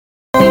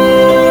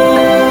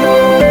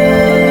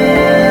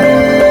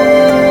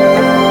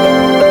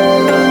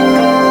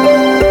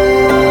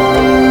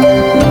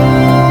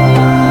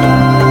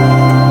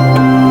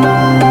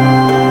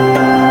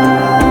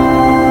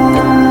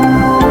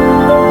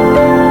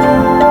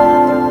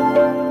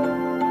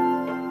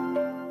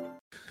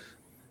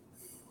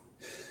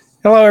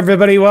Hello,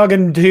 everybody.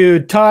 Welcome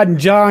to Todd and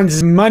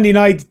John's Monday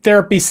night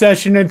therapy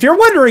session. And if you're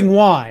wondering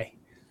why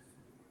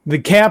the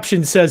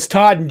caption says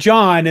Todd and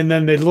John, and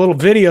then the little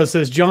video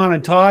says John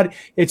and Todd,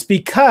 it's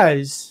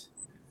because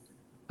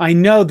I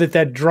know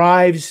that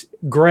drives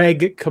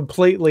Greg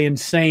completely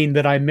insane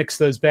that I mix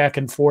those back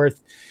and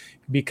forth.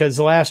 Because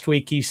last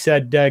week he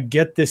said,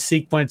 get this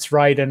sequence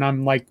right. And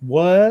I'm like,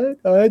 what?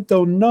 I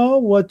don't know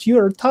what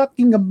you're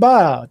talking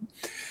about.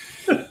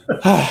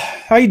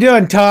 How you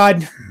doing,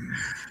 Todd?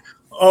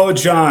 Oh,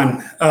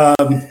 John,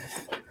 I'm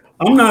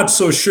not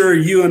so sure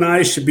you and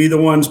I should be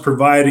the ones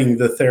providing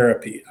the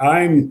therapy.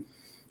 I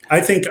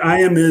think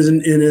I am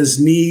in as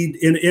need,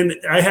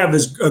 I have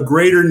a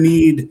greater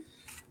need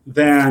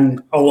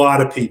than a lot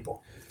of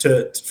people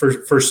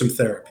for some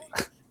therapy.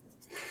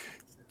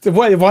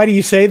 Why do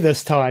you say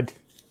this, Todd?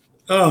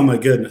 Oh my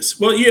goodness.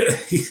 Well, yeah,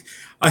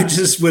 I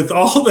just, with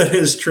all that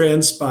has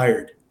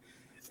transpired,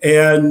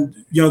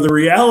 and the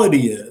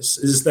reality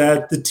is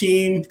that the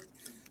team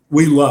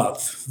we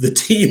love, the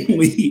team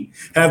we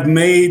have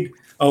made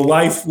a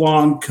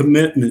lifelong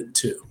commitment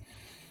to,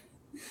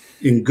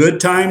 in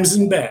good times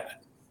and bad,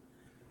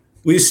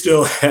 we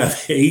still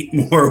have 8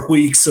 more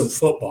weeks of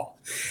football.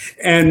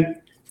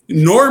 And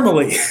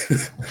normally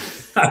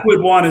I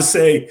would want to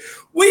say,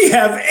 we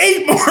have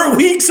 8 more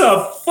weeks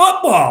of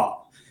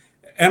football.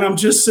 And I'm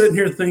just sitting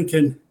here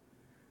thinking,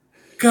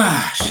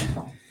 gosh,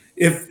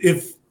 if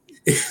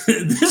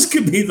this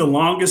could be the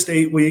longest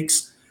 8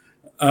 weeks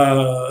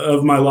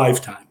of my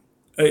lifetime.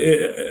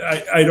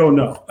 I don't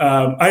know.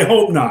 I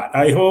hope not.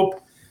 I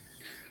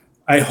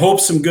hope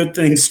some good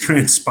things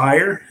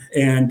transpire,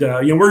 and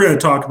we're going to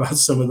talk about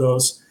some of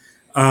those.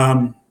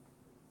 But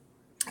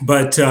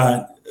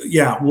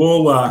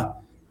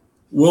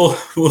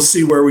we'll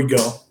see where we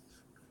go.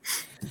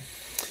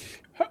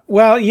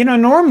 Well,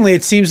 normally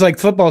it seems like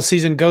football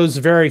season goes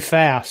very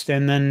fast,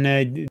 and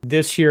then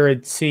this year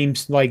it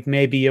seems like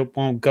maybe it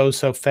won't go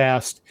so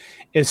fast,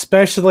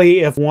 especially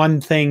if one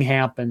thing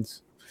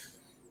happens.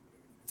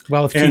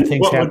 Well, if two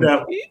things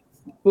happen.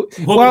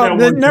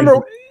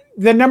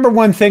 The number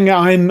one thing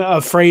I'm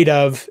afraid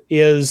of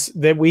is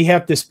that we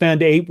have to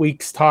spend 8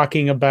 weeks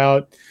talking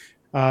about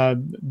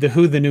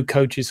who the new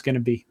coach is going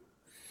to be.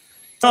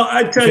 Well,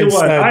 I tell you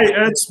what,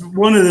 that's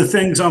one of the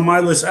things on my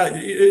list.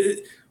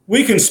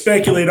 We can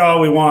speculate all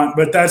we want,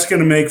 but that's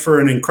going to make for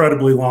an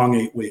incredibly long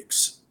 8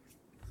 weeks.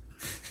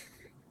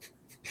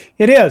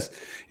 It is.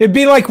 It'd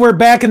be like we're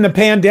back in the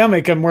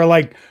pandemic and we're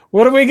like,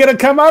 what are we going to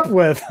come up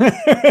with?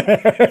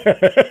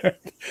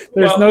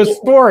 There's no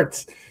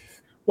sports.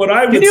 What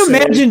I would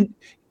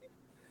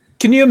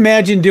Can you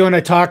imagine doing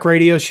a talk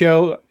radio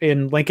show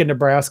in Lincoln,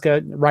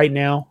 Nebraska right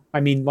now? I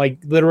mean, like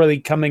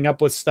literally coming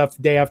up with stuff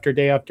day after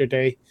day after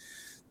day.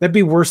 That'd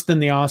be worse than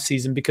the off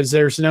season because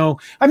there's no.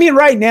 I mean,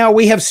 right now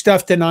we have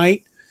stuff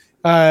tonight.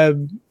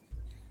 Do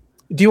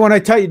you want to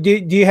tell? Do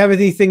you have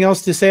anything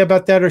else to say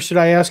about that, or should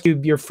I ask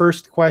you your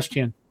first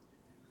question?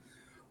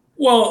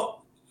 Well,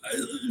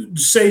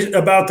 say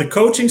about the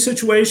coaching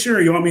situation,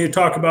 or you want me to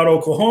talk about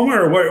Oklahoma,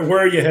 or where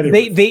are you headed?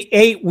 The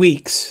 8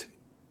 weeks.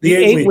 The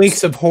 8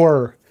 weeks of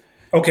horror.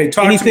 Okay,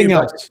 talk anything to me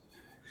about else? It.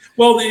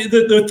 Well,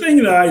 the thing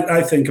that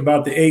I think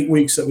about the 8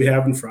 weeks that we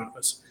have in front of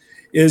us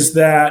is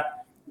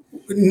that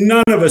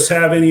none of us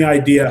have any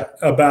idea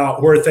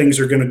about where things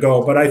are going to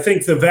go. But I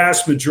think the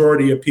vast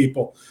majority of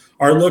people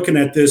are looking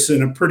at this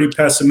in a pretty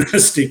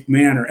pessimistic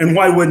manner. And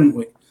why wouldn't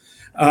we?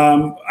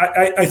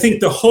 I think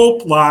the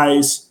hope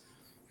lies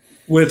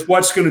with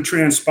what's going to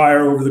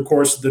transpire over the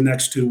course of the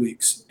next 2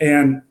 weeks.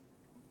 And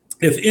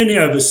if any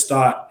of us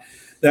thought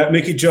that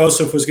Mickey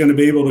Joseph was going to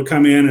be able to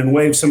come in and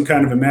wave some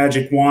kind of a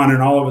magic wand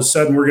and all of a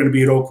sudden we're going to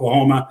beat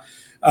Oklahoma,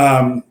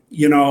 or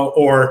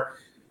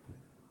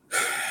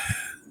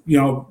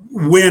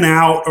win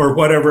out or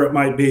whatever it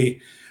might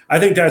be, I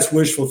think that's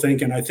wishful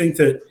thinking. I think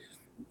that,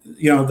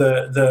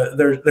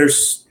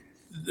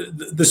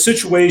 the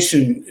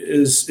situation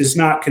is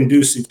not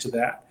conducive to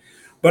that.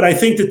 But I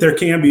think that there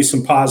can be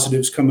some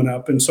positives coming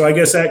up. And so I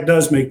guess that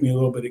does make me a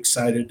little bit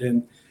excited.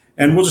 And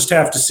we'll just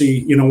have to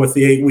see, with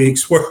the 8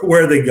 weeks,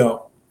 where they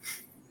go.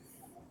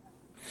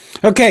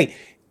 Okay.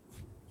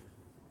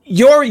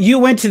 You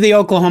went to the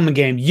Oklahoma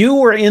game. You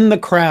were in the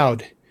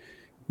crowd.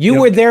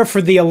 You were there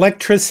for the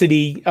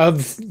electricity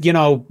of,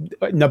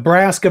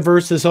 Nebraska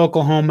versus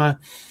Oklahoma.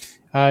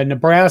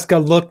 Nebraska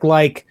looked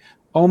like,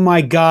 oh,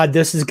 my God,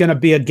 this is going to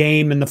be a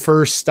game in the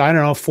first,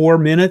 4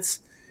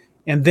 minutes.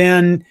 And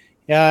then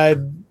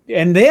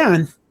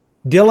Dylan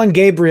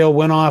Gabriel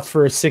went off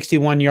for a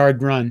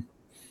 61-yard run.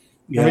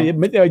 Yeah.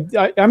 I'm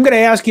going to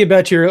ask you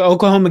about your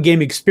Oklahoma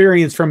game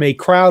experience from a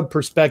crowd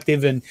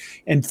perspective and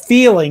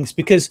feelings,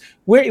 because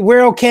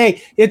we're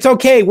okay. It's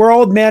okay. We're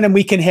old men and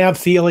we can have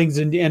feelings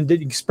and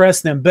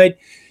express them. But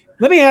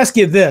let me ask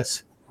you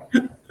this.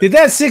 Did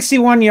that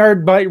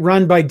 61-yard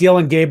run by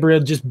Dylan Gabriel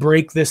just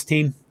break this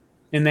team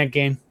in that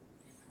game?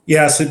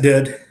 Yes, it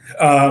did.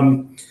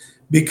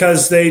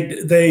 Because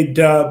they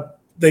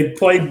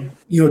played,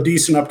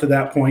 decent up to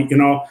that point.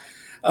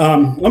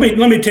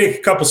 Let me take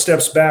a couple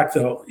steps back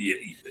though.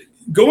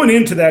 Going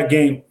into that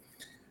game,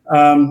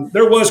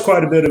 there was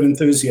quite a bit of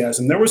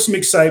enthusiasm. There was some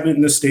excitement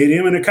in the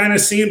stadium, and it kind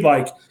of seemed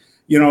like,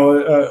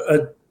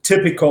 a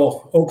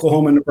typical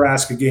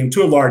Oklahoma-Nebraska game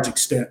to a large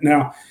extent.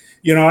 Now,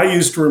 I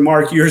used to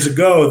remark years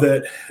ago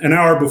that an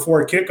hour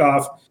before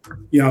kickoff,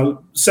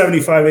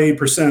 75,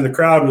 80% of the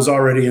crowd was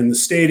already in the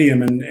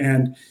stadium.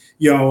 And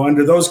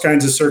under those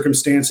kinds of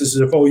circumstances,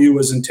 if OU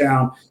was in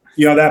town,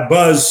 that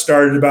buzz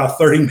started about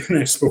 30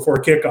 minutes before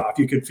kickoff.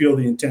 You could feel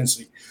the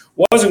intensity.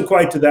 Wasn't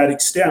quite to that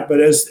extent, but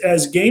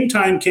as game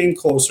time came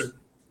closer,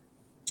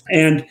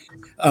 and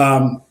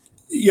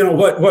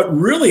what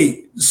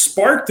really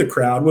sparked the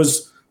crowd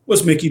was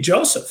Mickey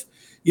Joseph.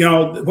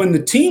 When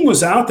the team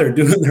was out there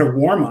doing their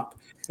warm up,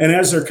 and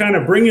as they're kind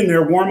of bringing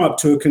their warm up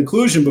to a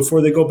conclusion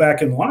before they go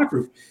back in the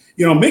locker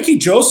room, Mickey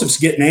Joseph's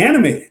getting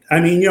animated. I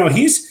mean,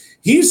 he's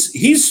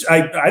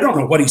I don't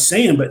know what he's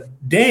saying, but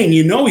dang,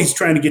 he's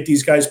trying to get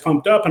these guys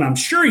pumped up, and I'm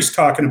sure he's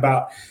talking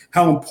about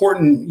how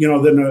important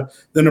the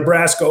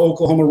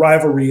Nebraska-Oklahoma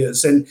rivalry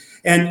is, and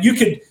you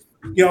could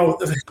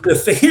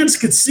the fans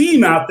could see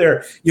him out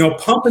there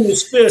pumping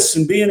his fists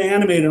and being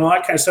animated and all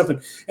that kind of stuff,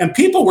 and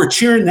people were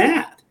cheering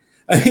that.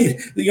 I mean,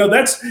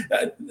 that's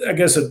I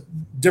guess a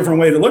different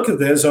way to look at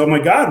this. Oh my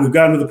God, we've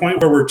gotten to the point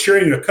where we're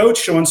cheering a coach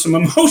showing some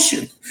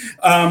emotion,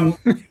 but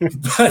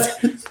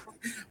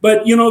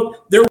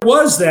there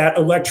was that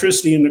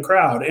electricity in the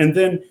crowd, and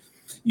then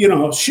we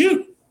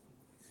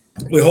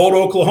hold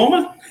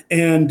Oklahoma.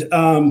 And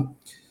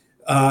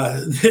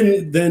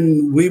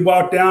then we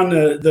walked down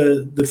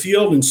the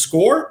field and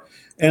score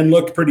and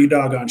looked pretty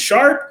doggone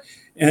sharp.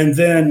 And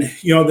then,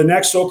 the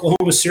next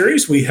Oklahoma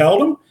series, we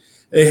held them.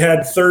 They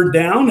had third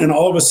down, and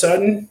all of a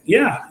sudden,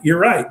 yeah, you're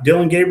right.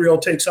 Dylan Gabriel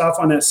takes off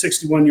on that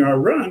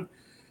 61-yard run,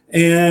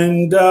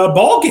 and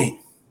ball game.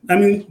 I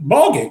mean,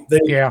 ball game.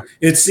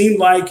 It seemed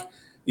like,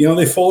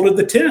 they folded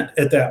the tent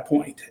at that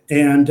point.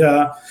 And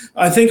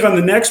I think on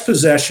the next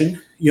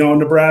possession,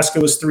 Nebraska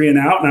was 3 and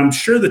out, and I'm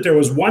sure that there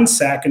was one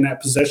sack in that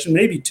possession,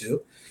 maybe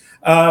two.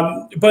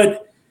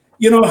 But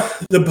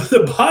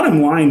the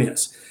bottom line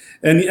is,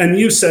 and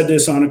you've said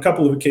this on a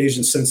couple of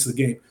occasions since the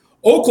game,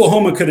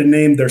 Oklahoma could have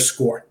named their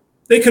score.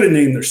 They could have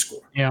named their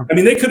score. Yeah. I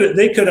mean, they could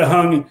have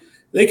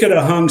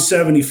hung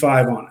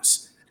 75 on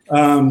us.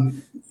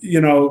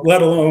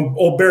 Let alone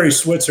old Barry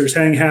Switzer's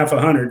hang half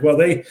 100. Well,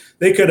 they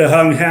could have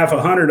hung half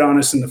 100 on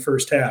us in the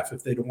first half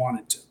if they'd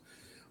wanted to.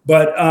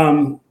 But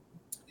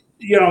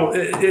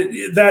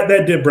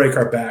that did break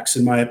our backs,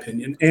 in my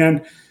opinion.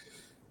 And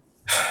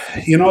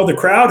the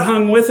crowd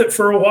hung with it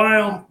for a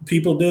while.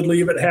 People did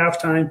leave at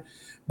halftime,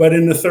 but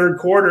in the third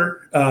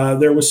quarter,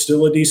 there was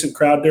still a decent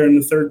crowd there in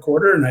the third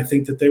quarter, and I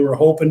think that they were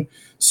hoping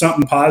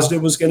something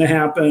positive was going to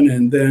happen.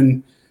 And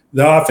then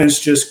the offense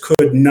just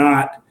could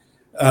not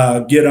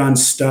get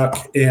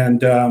unstuck,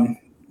 and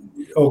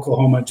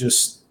Oklahoma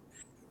just,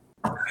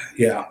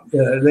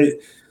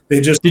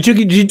 they just did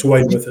you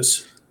toyed with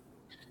us.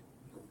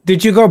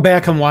 Did you go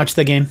back and watch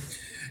the game?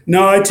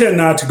 No, I tend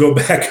not to go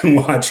back and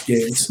watch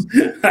games.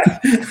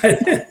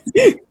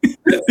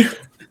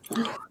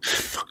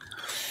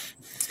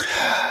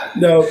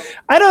 No,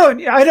 I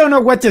don't know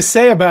what to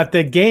say about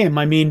the game.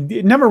 I mean,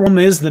 number one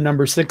is the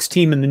number 6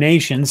 team in the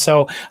nation,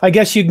 so I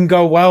guess you can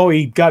go, well,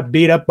 he got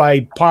beat up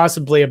by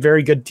possibly a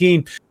very good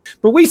team.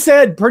 But we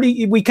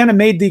kind of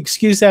made the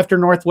excuse after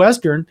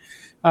Northwestern.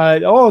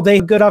 They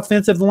have good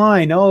offensive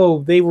line.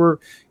 They were,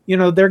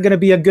 they're going to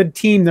be a good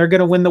team. They're going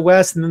to win the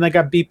West, and then they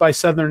got beat by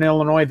Southern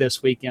Illinois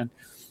this weekend.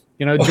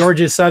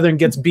 Georgia Southern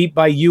gets beat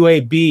by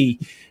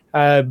UAB.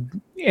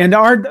 And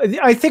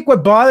I think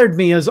what bothered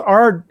me is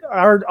our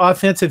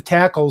offensive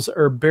tackles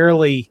are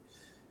they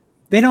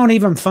don't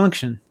even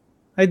function.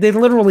 They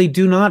literally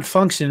do not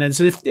function. As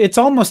if it's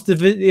almost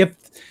if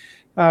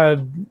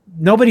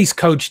nobody's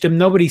coached him,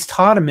 nobody's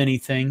taught him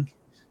anything.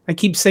 I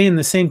keep saying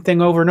the same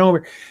thing over and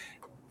over.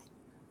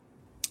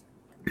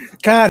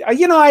 God,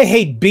 I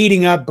hate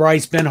beating up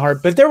Bryce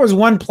Benhart, but there was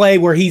one play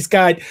where he's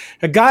got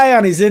a guy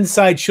on his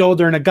inside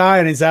shoulder and a guy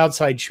on his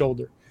outside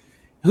shoulder.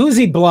 Who's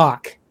he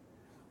block?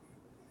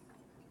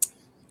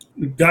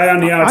 Guy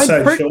on the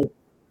outside shoulder.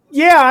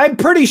 Yeah, I'm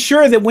pretty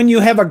sure that when you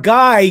have a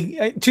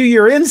guy to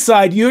your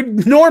inside, you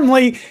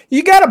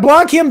got to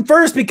block him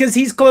first because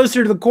he's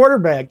closer to the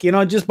quarterback,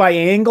 just by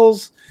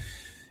angles.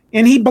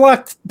 And he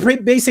blocked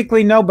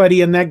basically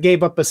nobody, and that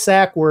gave up a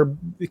sack where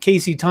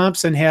Casey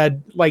Thompson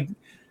had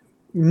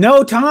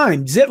no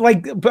time,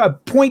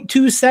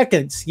 0.2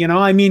 seconds.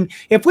 I mean,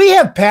 if we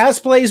have pass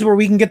plays where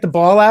we can get the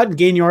ball out and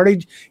gain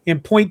yardage in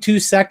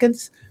 0.2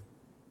 seconds,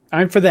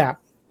 I'm for that.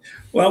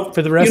 Well,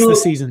 for the rest of the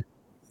season,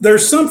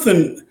 there's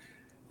something,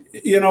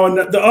 and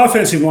the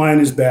offensive line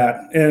is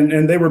bad,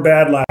 and they were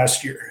bad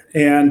last year.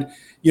 And,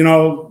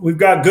 we've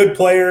got good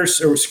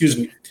players,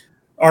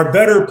 our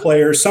better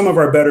players, some of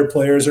our better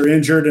players are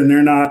injured and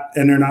they're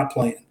not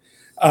playing.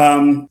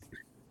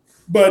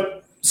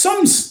 But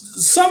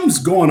something's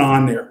going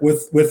on there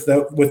with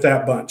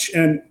that bunch.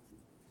 And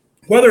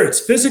whether it's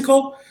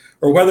physical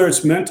or whether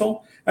it's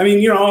mental, I mean,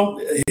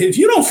 if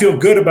you don't feel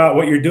good about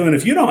what you're doing,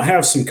 if you don't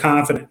have some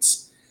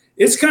confidence,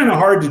 it's kind of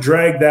hard to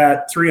drag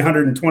that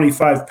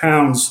 325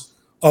 pounds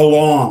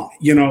along,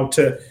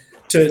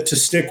 to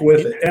stick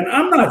with it. And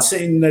I'm not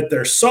saying that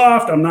they're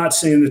soft. I'm not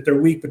saying that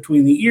they're weak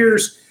between the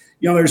ears.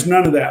 There's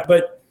none of that.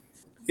 But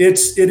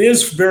it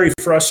is very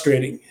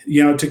frustrating,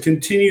 to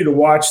continue to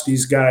watch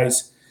these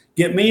guys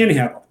get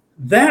manhandled.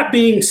 That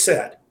being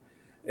said,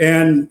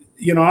 and,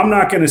 I'm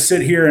not going to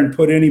sit here and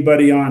put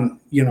anybody on,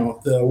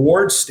 the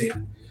award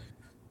stand.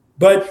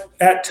 But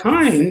at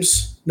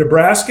times,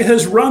 Nebraska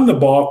has run the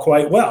ball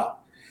quite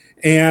well.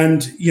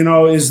 And,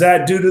 is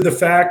that due to the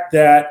fact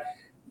that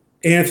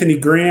Anthony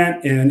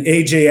Grant and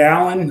A.J.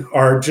 Allen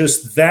are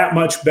just that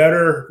much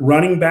better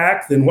running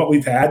back than what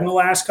we've had in the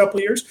last couple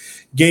of years?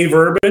 Gabe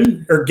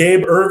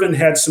Ervin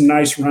had some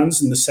nice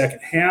runs in the second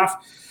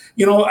half.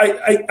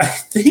 I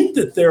think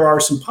that there are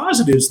some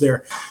positives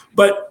there.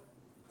 But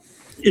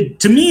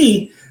to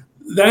me,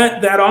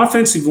 that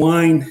offensive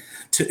line,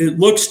 it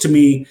looks to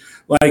me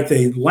like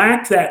they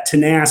lack that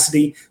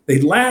tenacity.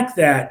 They lack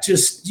that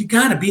you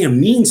got to be a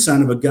mean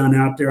son of a gun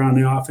out there on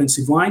the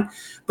offensive line.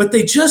 But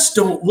they just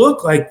don't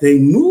look like they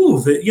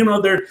move.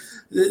 They're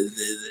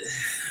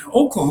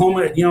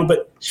Oklahoma,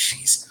 but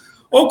geez,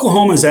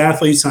 Oklahoma's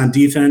athletes on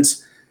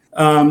defense,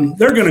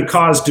 they're going to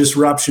cause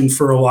disruption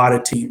for a lot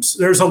of teams.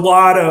 There's a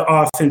lot of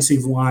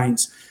offensive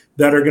lines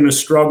that are going to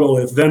struggle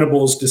if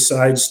Venables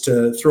decides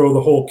to throw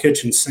the whole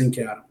kitchen sink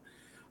at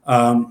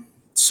them.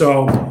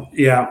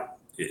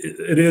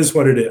 It is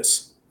what it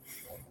is.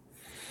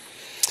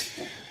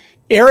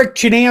 Erik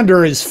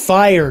Chinander is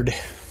fired.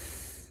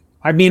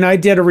 I mean, I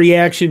did a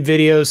reaction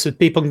video so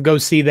people can go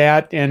see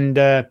that. And,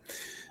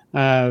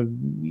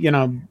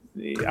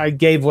 I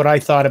gave what I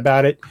thought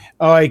about it.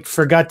 Oh, I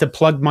forgot to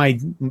plug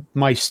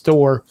my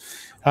store.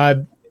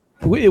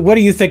 What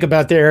do you think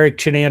about the Erik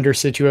Chinander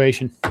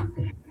situation?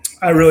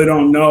 I really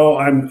don't know.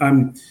 I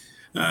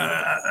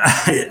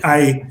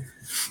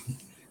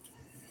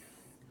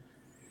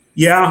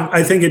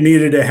think it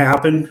needed to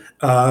happen.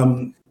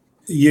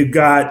 You're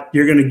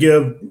going to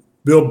give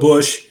Bill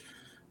Busch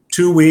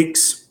 2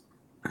 weeks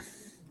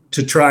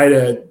to try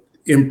to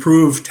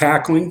improve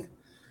tackling,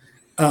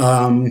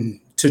 to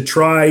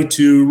try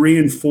to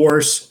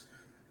reinforce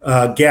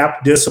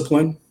gap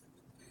discipline,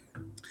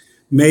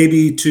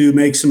 maybe to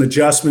make some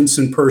adjustments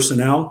in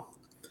personnel,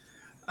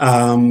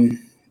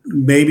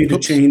 maybe to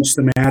change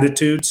some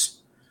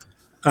attitudes.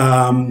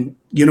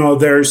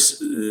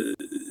 There's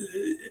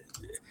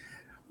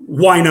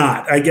why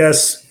not? I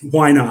guess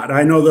why not?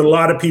 I know that a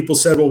lot of people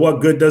said, well,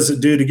 what good does it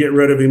do to get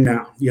rid of him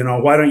now?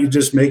 Why don't you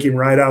just make him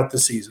ride out the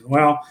season?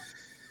 Well,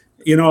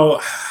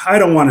 I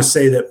don't want to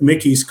say that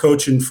Mickey's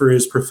coaching for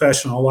his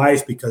professional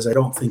life because I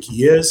don't think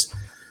he is.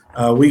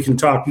 We can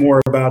talk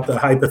more about the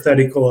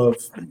hypothetical of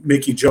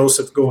Mickey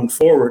Joseph going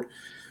forward.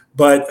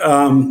 But,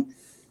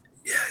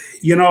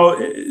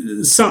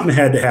 something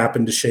had to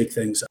happen to shake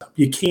things up.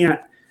 You can't.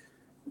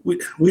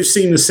 We've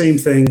seen the same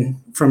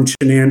thing from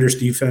Chinander's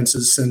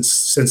defenses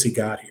since he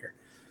got here.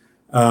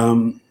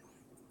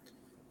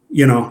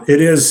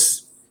 It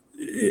is.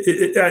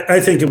 I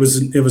think it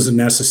was a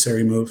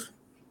necessary move.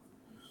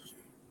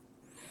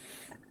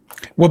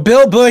 Well,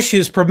 Bill Busch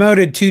is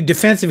promoted to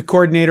defensive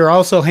coordinator,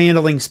 also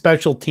handling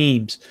special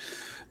teams.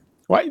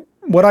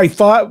 What I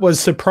thought was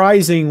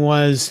surprising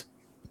was,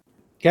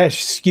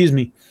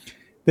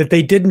 that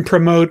they didn't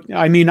promote.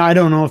 I mean, I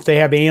don't know if they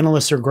have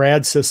analysts or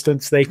grad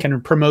assistants they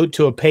can promote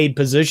to a paid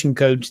position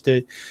coach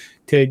to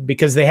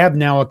because they have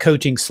now a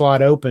coaching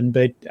slot open.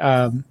 But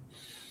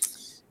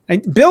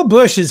Bill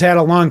Busch has had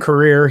a long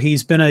career.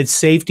 He's been a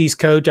safeties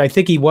coach. I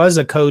think he was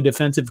a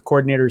co-defensive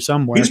coordinator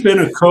somewhere. He's been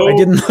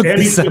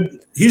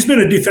he's been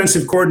a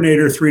defensive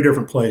coordinator 3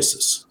 different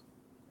places.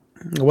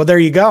 Well, there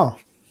you go.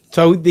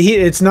 So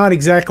it's not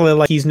exactly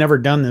like he's never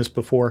done this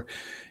before.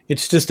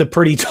 It's just a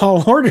pretty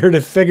tall order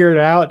to figure it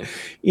out.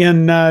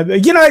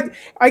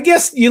 I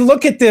guess you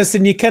look at this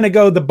and you kind of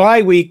go, the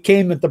bye week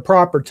came at the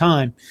proper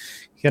time.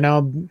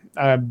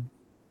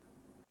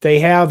 They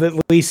have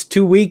at least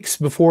 2 weeks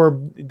before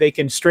they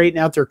can straighten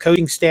out their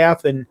coaching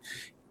staff and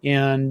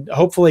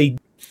hopefully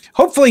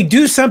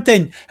do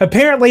something.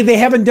 Apparently they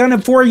haven't done it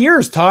in 4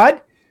 years,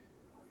 Todd.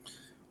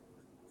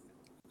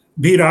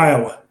 Beat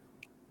Iowa.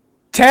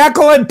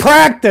 Tackle and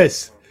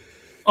practice.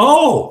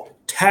 Oh,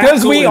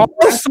 because we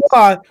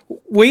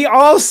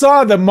all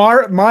saw the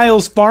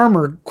Miles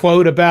Farmer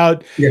quote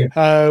about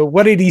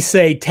what did he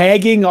say?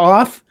 Tagging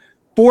off.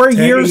 4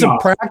 years of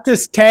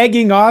practice,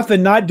 tagging off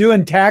and not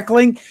doing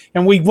tackling,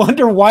 and we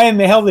wonder why in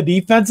the hell the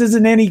defense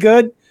isn't any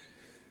good.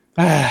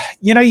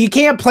 You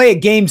can't play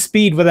at game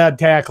speed without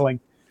tackling.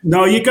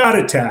 No, you got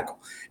to tackle,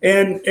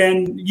 and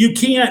you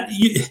can't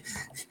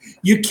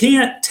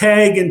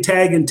tag and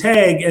tag and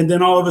tag, and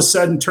then all of a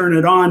sudden turn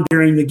it on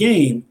during the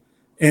game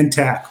and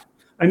tackle.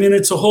 I mean,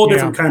 it's a whole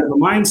different kind of a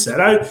mindset.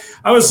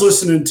 I was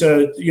listening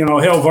to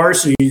Hail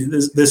Varsity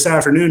this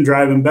afternoon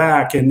driving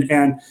back,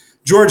 and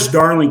George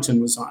Darlington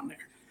was on there.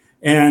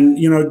 And,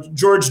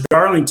 George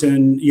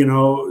Darlington,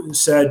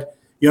 said,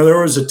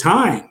 there was a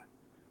time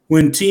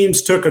when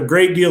teams took a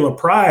great deal of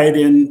pride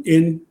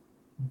in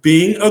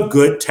being a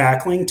good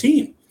tackling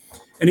team.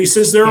 And he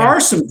says there are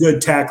some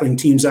good tackling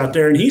teams out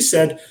there. And he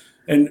said,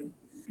 and,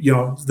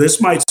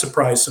 this might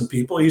surprise some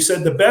people. He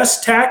said the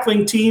best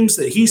tackling teams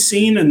that he's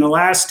seen in the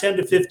last 10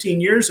 to 15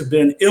 years have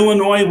been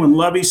Illinois when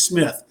Lovie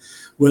Smith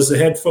was the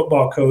head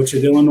football coach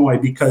at Illinois,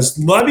 because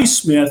Lovie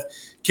Smith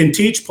can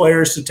teach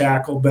players to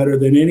tackle better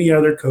than any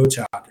other coach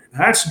out there.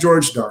 That's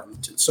George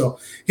Darlington. So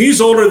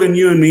he's older than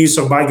you and me,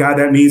 so by God,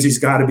 that means he's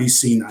got to be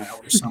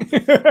senile or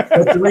something.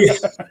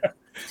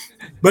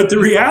 But the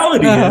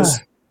reality is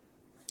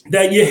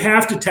that you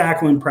have to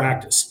tackle in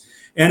practice,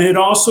 and it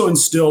also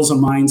instills a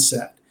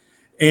mindset.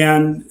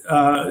 And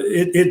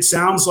it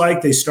sounds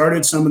like they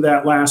started some of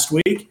that last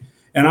week.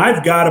 And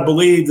I've got to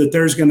believe that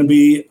there's going to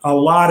be a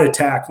lot of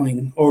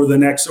tackling over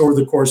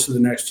the course of the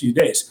next few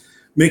days.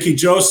 Mickey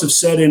Joseph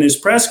said in his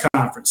press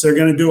conference, they're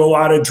going to do a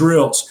lot of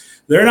drills.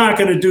 They're not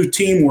going to do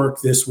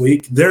teamwork this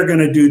week. They're going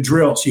to do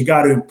drills. You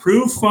got to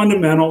improve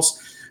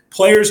fundamentals.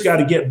 Players got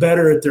to get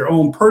better at their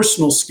own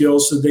personal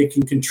skills so they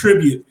can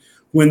contribute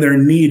when they're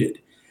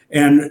needed.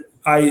 And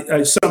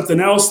something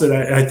else that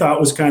I thought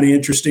was kind of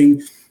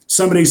interesting.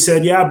 Somebody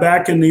said, yeah,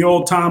 back in the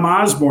old Tom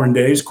Osborne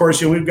days, of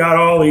course, we've got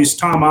all these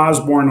Tom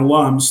Osborne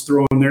alums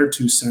throwing their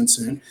 2 cents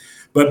in.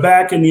 But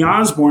back in the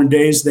Osborne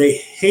days, they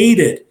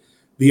hated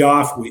the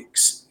off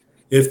weeks.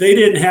 If they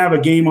didn't have a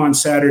game on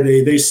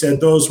Saturday, they said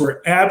those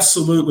were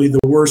absolutely the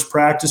worst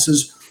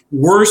practices,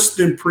 worse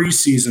than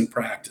preseason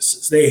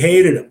practices. They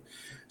hated them.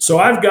 So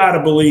I've got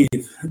to believe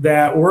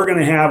that we're going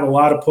to have a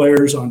lot of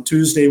players on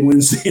Tuesday,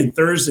 Wednesday, and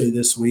Thursday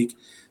this week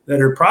that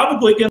are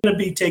probably going to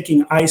be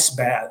taking ice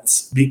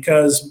baths,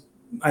 because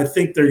I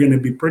think they're going to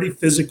be pretty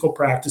physical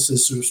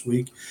practices this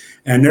week,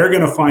 and they're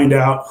going to find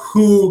out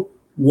who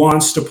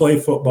wants to play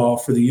football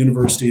for the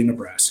University of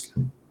Nebraska.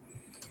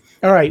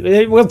 All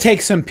right, we'll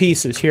take some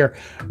pieces here.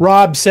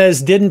 Rob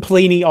says, didn't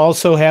Pelini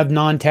also have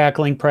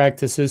non-tackling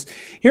practices?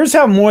 Here's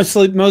how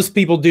most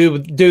people do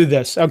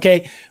this,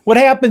 okay? What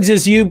happens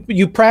is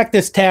you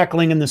practice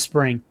tackling in the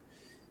spring.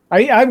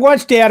 I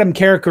watched Adam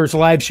Carricker's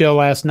live show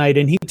last night,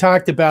 and he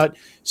talked about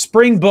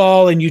spring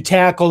ball, and you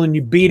tackle and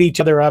you beat each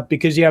other up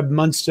because you have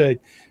months to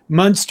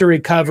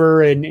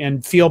recover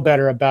and feel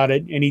better about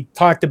it. And he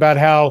talked about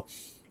how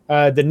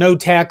the no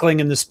tackling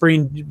in the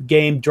spring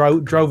game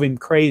drove him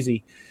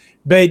crazy.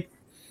 But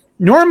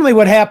normally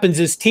what happens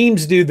is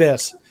teams do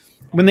this.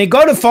 When they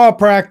go to fall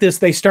practice,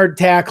 they start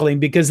tackling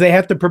because they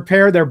have to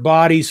prepare their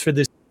bodies for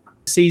the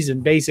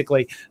season,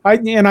 basically.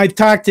 I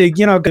talked to,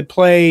 could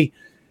play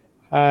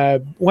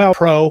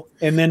pro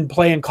and then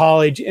play in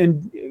college.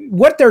 And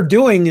what they're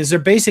doing is they're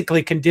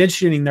basically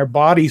conditioning their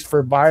bodies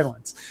for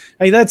violence.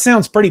 I mean, that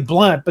sounds pretty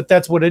blunt, but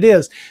that's what it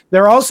is.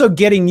 They're also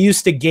getting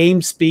used to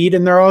game speed,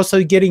 and they're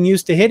also getting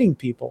used to hitting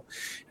people.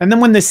 And then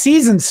when the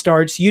season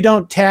starts, you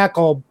don't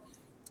tackle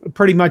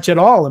pretty much at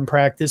all in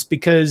practice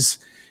because,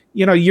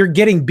 you're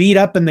getting beat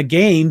up in the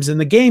games, and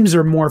the games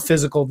are more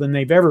physical than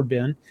they've ever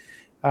been.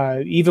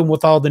 Even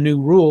with all the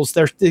new rules,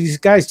 these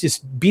guys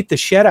just beat the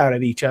shit out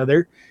of each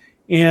other.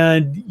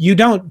 And you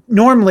don't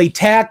normally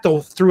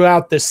tackle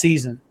throughout the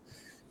season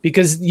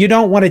because you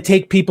don't want to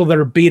take people that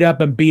are beat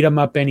up and beat them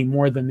up any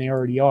more than they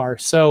already are.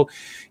 So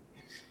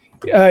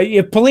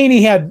if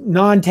Pelini had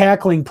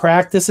non-tackling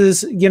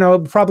practices,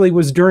 it probably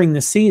was during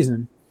the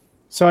season.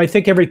 So I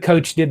think every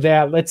coach did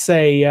that. Let's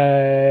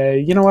say,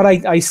 you know what,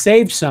 I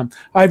saved some.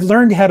 I've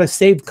learned how to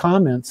save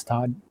comments,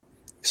 Todd,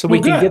 so we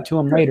can get to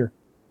them later.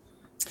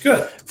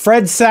 Good.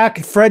 Fred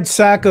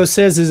Sacco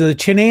says, is a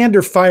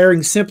Chinander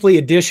firing simply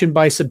addition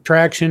by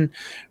subtraction,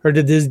 or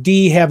does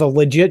D have a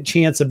legit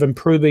chance of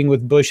improving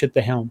with Bush at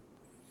the helm?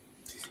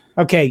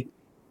 Okay.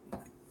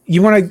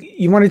 You want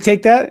to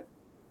take that?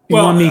 You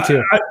want me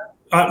to?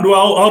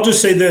 I'll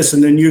just say this,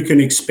 and then you can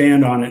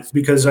expand on it,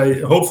 because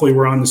hopefully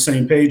we're on the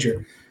same page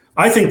here.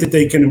 I think that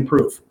they can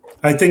improve.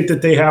 I think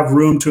that they have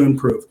room to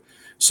improve.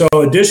 So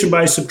addition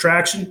by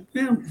subtraction,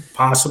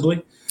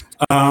 possibly.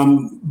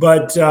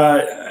 But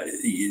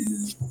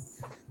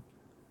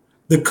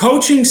the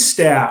coaching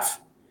staff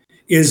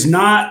is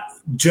not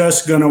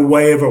just going to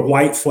wave a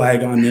white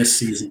flag on this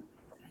season.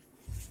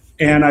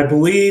 And I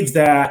believe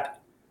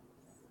that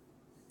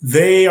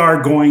they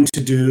are going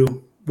to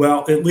do,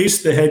 well, at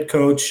least the head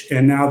coach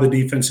and now the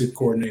defensive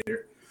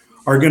coordinator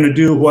are going to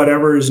do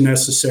whatever is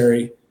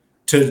necessary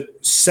to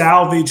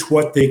salvage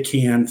what they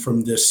can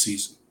from this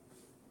season.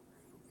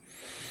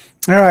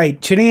 All right,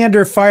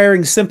 Chinander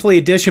firing simply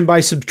addition by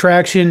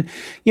subtraction.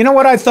 You know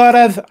what I thought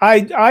of?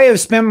 I have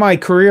spent my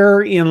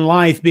career in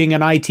life being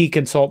an IT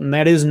consultant.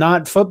 That is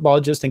not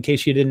football, just in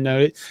case you didn't know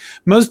it.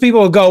 Most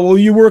people will go, well,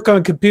 you work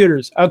on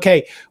computers.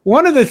 Okay,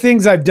 one of the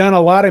things I've done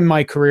a lot in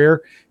my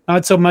career,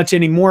 not so much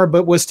anymore,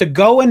 but was to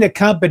go into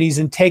companies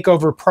and take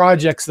over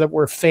projects that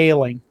were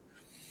failing.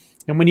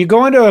 And when you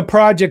go into a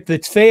project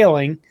that's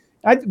failing,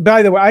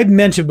 by the way, I'd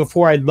mentioned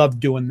before I love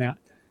doing that.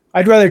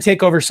 I'd rather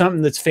take over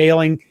something that's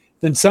failing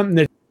than something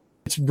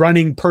that's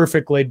running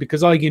perfectly,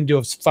 because all you can do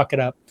is fuck it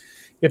up.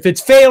 If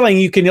it's failing,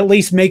 you can at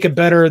least make it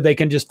better. They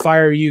can just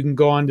fire you and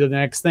go on to the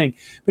next thing.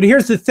 But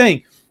here's the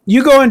thing.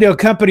 You go into a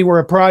company where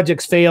a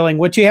project's failing,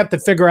 what you have to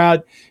figure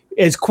out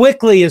as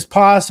quickly as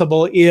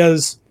possible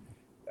is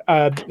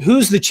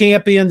who's the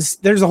champions.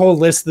 There's a whole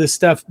list of this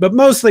stuff, but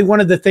mostly one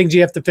of the things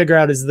you have to figure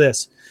out is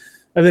this.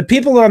 Are the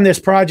people on this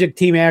project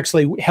team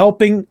actually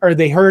helping? Are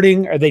they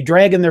hurting? Are they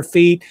dragging their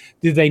feet?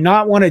 Do they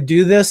not want to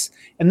do this?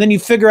 And then you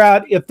figure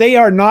out if they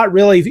are not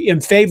really in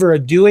favor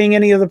of doing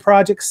any of the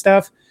project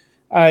stuff,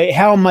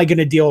 how am I going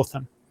to deal with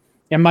them?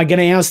 Am I going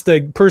to ask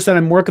the person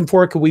I'm working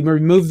for, could we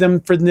remove them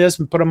from this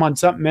and put them on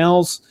something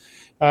else?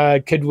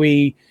 Could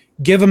we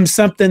give them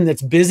something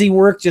that's busy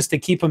work just to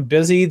keep them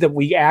busy that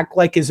we act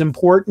like is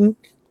important?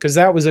 Because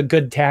that was a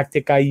good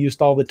tactic I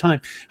used all the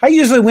time. I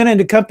usually went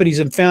into companies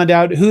and found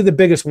out who the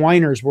biggest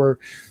whiners were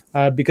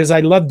because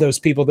I loved those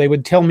people. They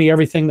would tell me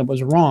everything that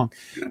was wrong.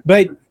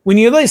 But when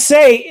you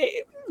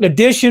say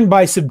addition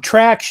by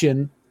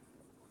subtraction,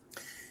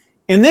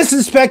 and this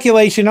is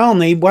speculation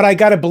only, what I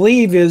got to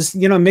believe is,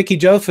 Mickey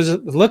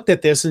Joseph looked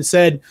at this and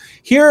said,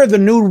 here are the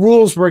new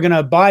rules we're going to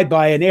abide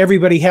by, and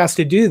everybody has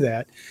to do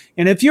that.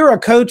 And if you're a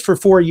coach for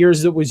 4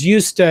 years that was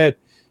used to,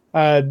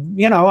 I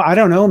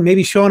don't know,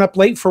 maybe showing up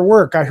late for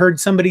work. I heard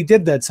somebody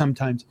did that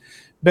sometimes.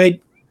 But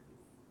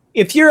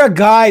if you're a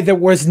guy that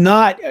was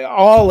not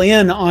all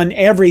in on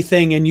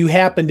everything and you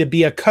happen to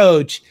be a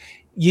coach,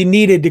 you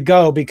needed to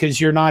go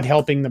because you're not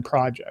helping the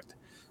project.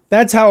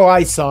 That's how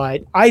I saw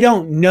it. I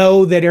don't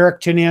know that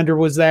Eric Chinander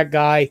was that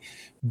guy,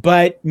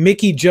 but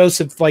Mickey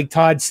Joseph, like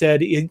Todd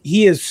said,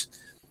 he is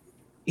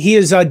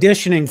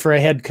auditioning for a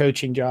head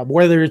coaching job,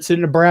 whether it's in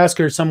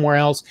Nebraska or somewhere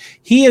else.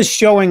 He is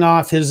showing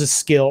off his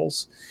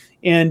skills.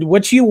 And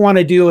what you want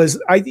to do is,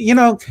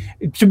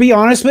 to be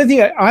honest with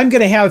you, I'm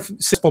going to have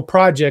successful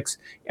projects,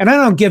 and I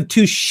don't give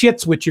two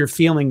shits what your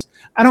feelings.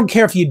 I don't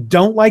care if you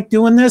don't like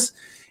doing this.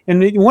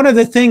 And one of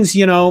the things,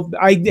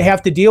 I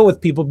have to deal with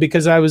people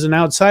because I was an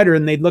outsider,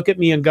 and they'd look at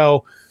me and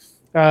go,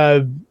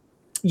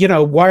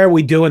 why are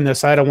we doing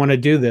this? I don't want to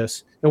do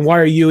this. And why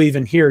are you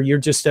even here? You're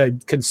just a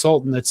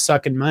consultant that's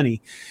sucking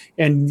money.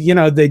 And,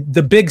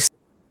 the big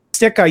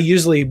stick I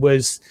usually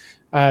was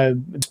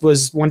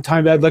one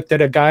time I looked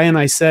at a guy and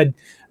I said,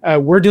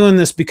 we're doing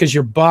this because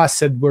your boss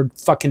said we're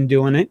fucking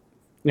doing it.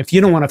 And if you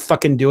don't want to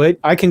fucking do it,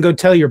 I can go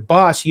tell your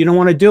boss you don't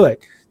want to do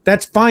it.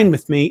 That's fine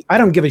with me. I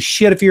don't give a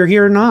shit if you're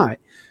here or not.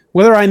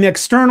 Whether I'm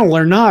external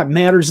or not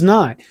matters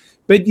not.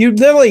 But you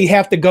literally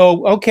have to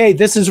go, okay,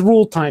 this is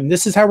rule time.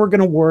 This is how we're going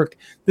to work.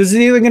 This is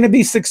either going to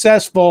be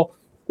successful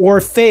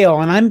or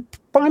fail. And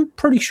I'm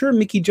pretty sure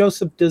Mickey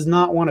Joseph does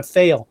not want to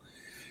fail.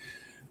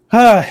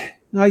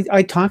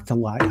 I talked a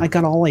lot. I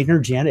got all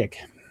energetic.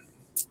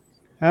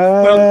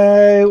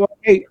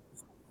 Okay.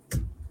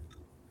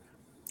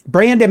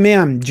 Brandon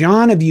M.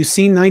 John, have you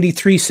seen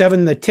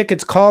 93.7? The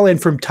tickets call in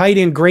from tight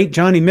end great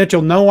Johnny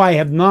Mitchell. No, I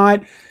have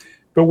not,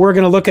 but we're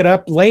going to look it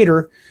up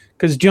later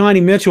because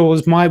Johnny Mitchell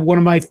was one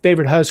of my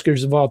favorite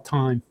Huskers of all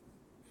time.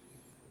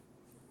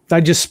 I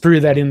just threw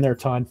that in there,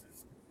 Todd.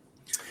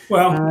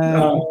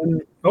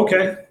 Well,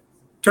 okay.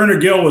 Turner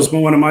Gill was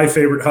one of my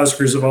favorite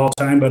Huskers of all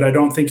time, but I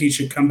don't think he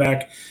should come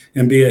back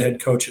and be a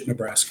head coach at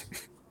Nebraska.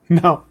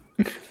 No.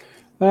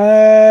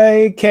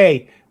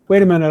 Okay.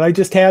 Wait a minute. I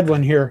just had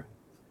one here.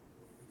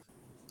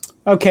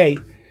 Okay.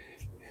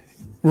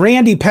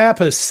 Randy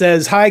Pappas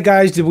says, hi,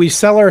 guys. Did we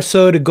sell our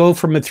to go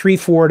from a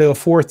 3-4 to a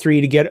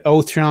 4-3 to get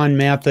Othron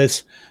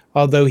Mathis,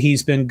 although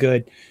he's been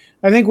good?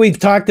 I think we've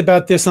talked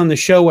about this on the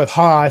show with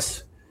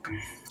Haas.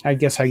 I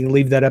guess I can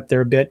leave that up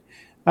there a bit.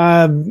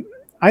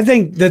 I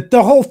think that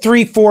the whole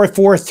 3-4,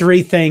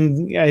 4-3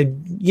 thing,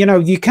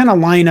 you kind of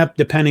line up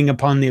depending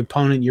upon the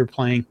opponent you're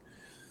playing.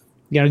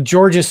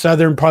 Georgia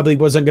Southern probably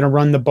wasn't going to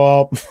run the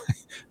ball.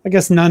 I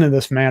guess none of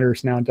this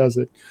matters now, does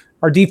it?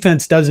 Our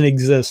defense doesn't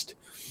exist.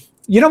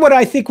 You know what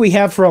I think we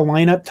have for a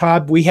lineup,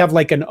 Todd? We have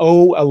like an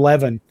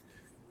 0-11.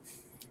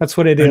 That's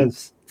what it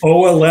is.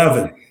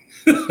 0-11.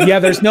 Yeah,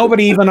 there's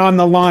nobody even on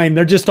the line.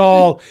 They're just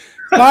all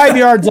 5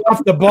 yards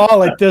off the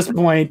ball at this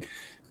point.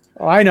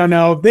 I don't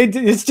know. It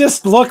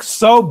just looks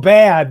so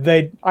bad.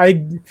 I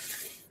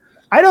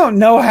don't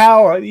know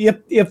how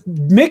if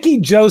Mickey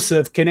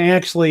Joseph can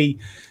actually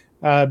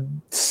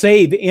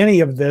save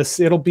any of this,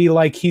 it'll be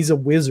like he's a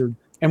wizard,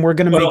 and we're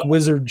going to make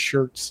wizard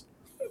shirts.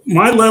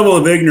 My level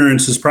of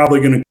ignorance is probably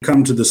going to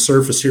come to the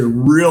surface here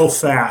real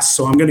fast,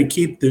 so I'm going to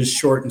keep this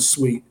short and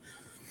sweet.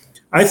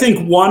 I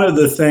think one of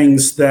the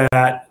things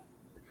that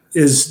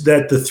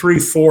the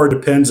 3-4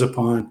 depends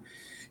upon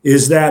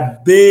is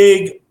that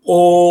big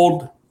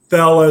old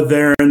fella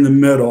there in the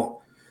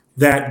middle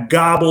that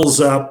gobbles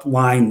up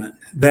linemen,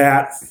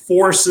 that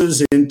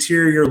forces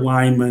interior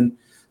linemen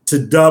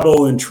to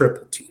double and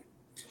triple team.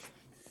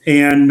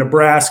 And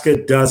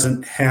Nebraska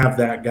doesn't have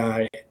that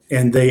guy,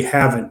 and they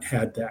haven't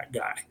had that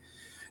guy.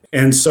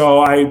 And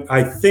so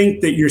I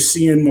think that you're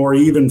seeing more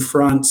even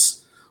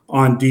fronts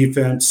on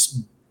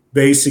defense.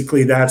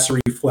 Basically, that's a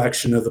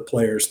reflection of the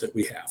players that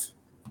we have.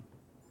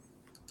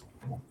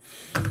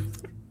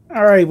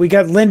 All right, we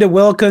got Linda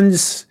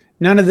Wilkins.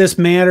 None of this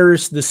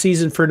matters. The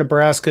season for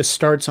Nebraska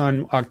starts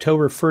on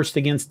October 1st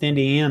against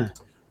Indiana.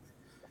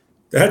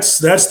 That's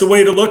the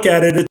way to look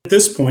at it at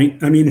this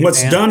point. I mean,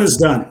 what's done is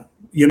done.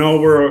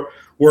 We're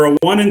a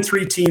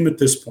 1-3 team at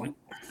this point.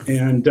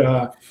 And,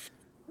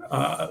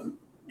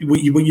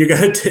 you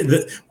got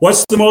to.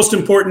 What's the most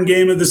important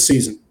game of the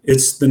season?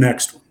 It's the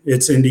next one.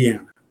 It's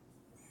Indiana.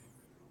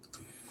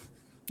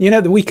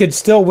 We could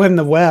still win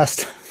the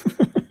West.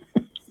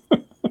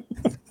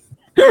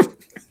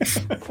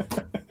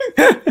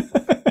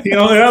 The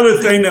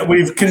other thing that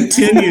we've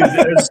continued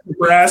as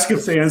Nebraska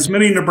fans,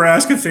 many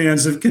Nebraska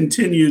fans have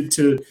continued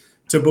to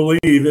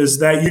believe, is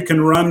that you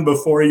can run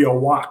before you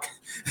walk.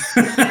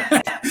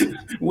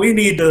 We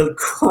need to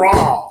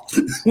crawl.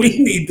 We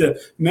need to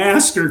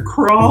master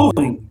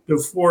crawling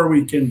before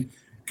we can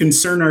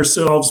concern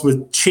ourselves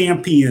with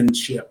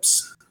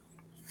championships.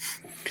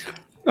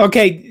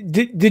 Okay,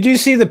 did you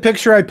see the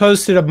picture I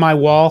posted of my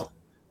wall,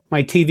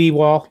 my TV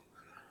wall?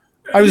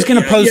 I was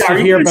going to post it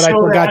here, but I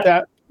forgot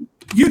that.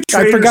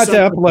 I forgot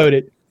to upload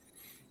it.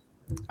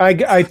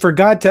 I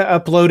forgot to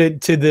upload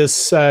it to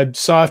this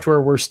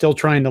software we're still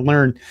trying to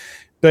learn.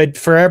 But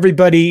for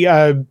everybody,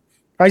 I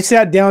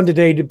sat down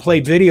today to play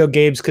video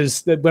games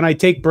because when I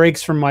take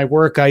breaks from my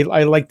work,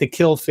 I like to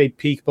kill fake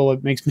people.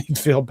 It makes me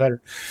feel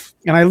better.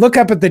 And I look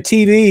up at the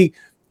TV,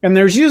 and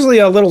there's usually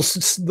a little,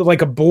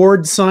 like a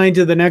board sign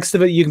to the next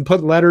of it you can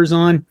put letters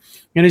on.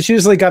 And it's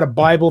usually got a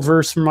Bible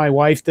verse from my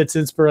wife that's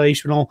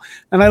inspirational.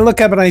 And I look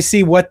up and I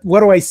see, what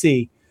do I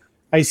see?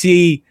 I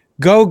see,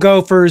 "Go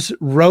Gophers,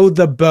 row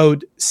the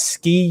boat,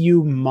 ski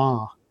you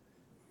ma,"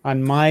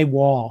 on my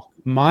wall.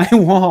 My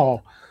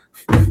wall.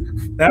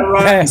 That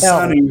rotten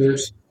son of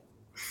yours.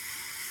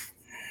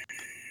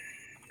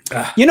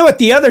 You know what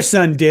the other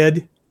son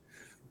did?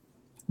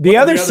 The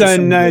other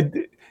son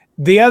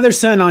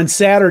on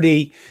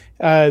Saturday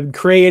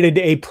created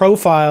a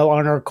profile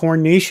on our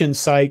Corn Nation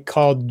site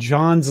called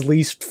John's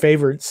Least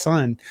Favorite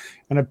Son,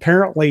 and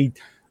apparently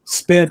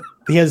spent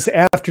his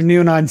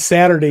afternoon on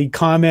Saturday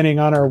commenting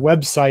on our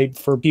website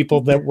for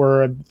people that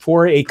were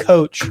for a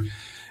coach.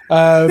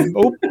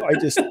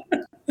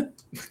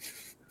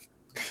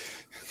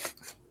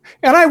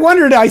 And I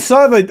wondered, I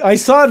saw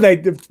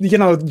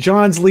that,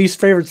 John's least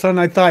favorite son.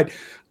 I thought,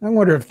 I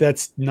wonder if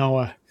that's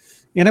Noah.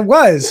 And it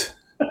was.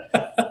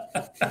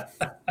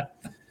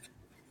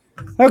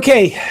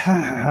 Okay.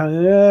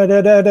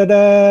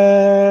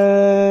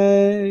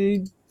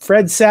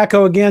 Fred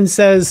Sacco again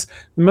says,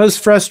 the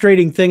most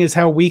frustrating thing is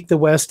how weak the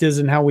West is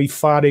and how we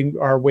fought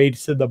our way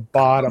to the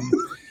bottom.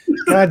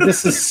 God,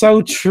 this is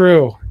so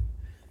true.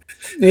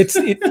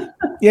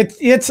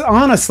 It's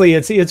honestly,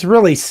 it's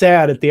really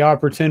sad at the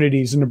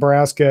opportunities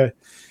Nebraska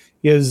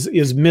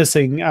is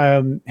missing.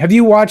 Have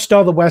you watched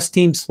all the West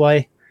teams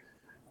play?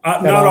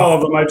 Not all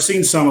of them. I've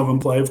seen some of them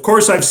play. Of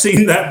course, I've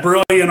seen that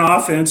brilliant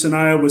offense in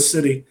Iowa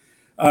City.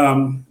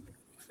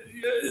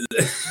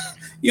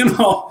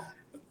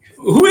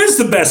 Who is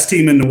the best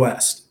team in the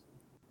West?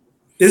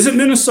 Is it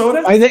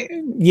Minnesota? I think,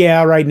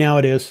 yeah, right now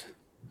it is.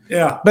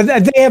 Yeah. But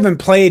they haven't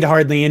played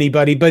hardly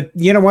anybody. But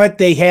you know what?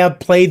 They have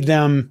played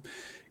them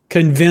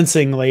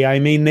convincingly. I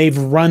mean, they've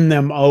run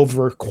them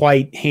over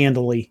quite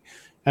handily.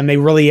 And they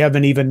really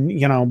haven't even,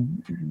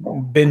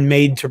 been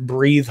made to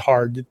breathe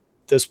hard at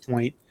this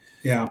point.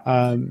 Yeah.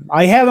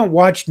 I haven't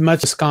watched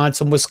much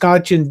Wisconsin.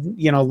 Wisconsin,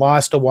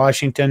 lost to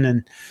Washington.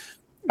 And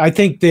I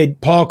think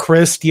that Paul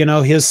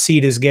Chryst, his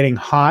seat is getting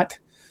hot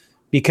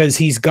because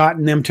he's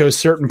gotten them to a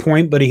certain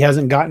point, but he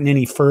hasn't gotten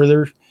any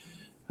further.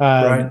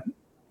 Right.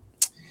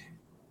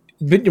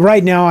 But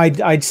right now,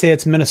 I'd say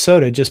it's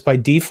Minnesota just by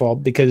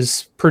default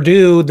because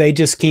Purdue, they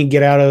just can't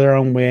get out of their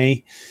own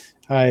way.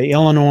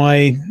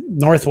 Illinois,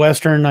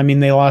 Northwestern,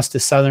 they lost to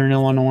Southern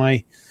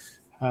Illinois.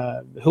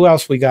 Who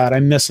else we got?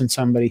 I'm missing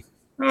somebody.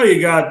 Oh,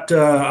 you got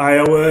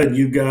Iowa, and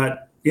you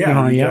got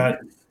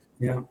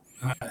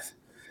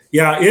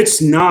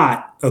it's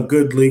not a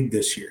good league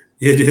this year.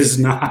 It is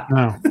not.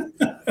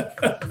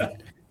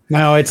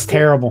 No, it's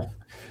terrible.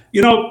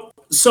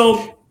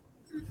 So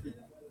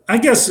I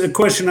guess a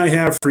question I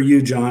have for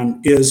you, John,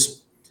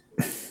 is,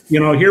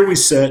 here we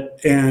sit,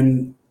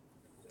 and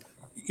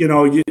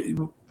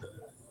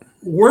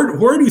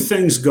where do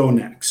things go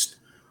next?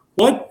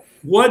 What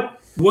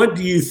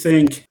do you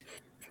think?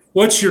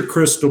 What's your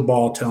crystal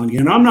ball telling you?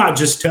 And I'm not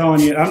just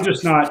telling you. I'm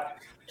just not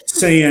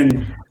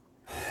saying,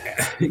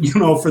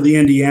 for the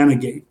Indiana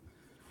game.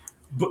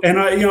 And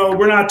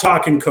we're not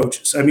talking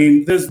coaches.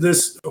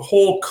 This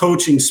whole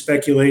coaching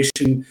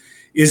speculation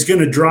is going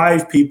to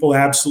drive people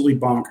absolutely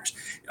bonkers.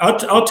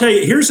 I'll tell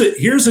you,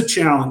 here's a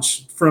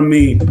challenge from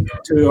me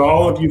to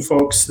all of you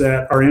folks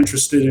that are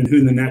interested in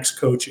who the next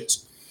coach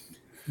is.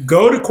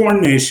 Go to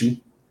Corn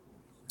Nation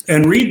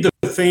and read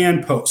the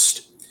fan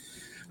post.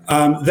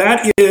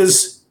 That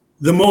is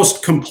the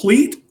most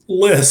complete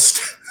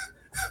list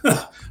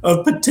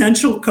of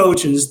potential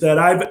coaches that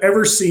I've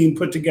ever seen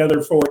put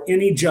together for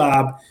any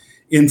job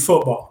in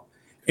football.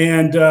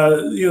 And,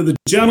 the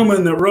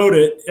gentleman that wrote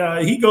it,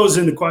 he goes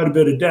into quite a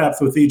bit of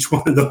depth with each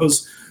one of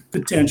those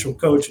potential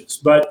coaches.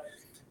 But,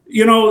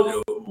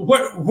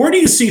 where do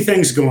you see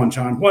things going,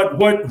 John? Where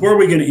are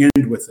we going to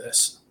end with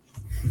this?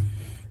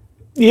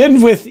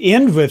 End with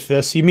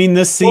this? You mean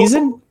this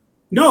season? Well,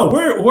 no,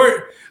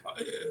 where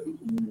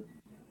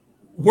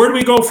do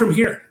we go from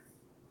here?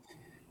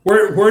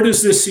 Where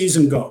does this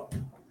season go?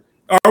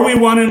 Are we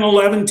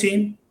 1-11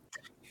 team?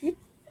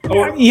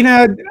 You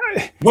know,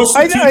 what's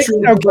the future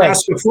of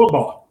Nebraska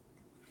football?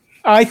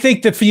 I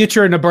think the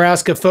future of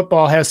Nebraska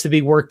football has to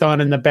be worked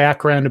on in the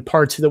background in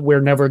parts that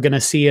we're never going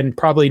to see and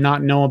probably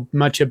not know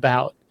much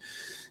about.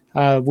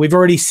 We've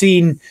already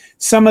seen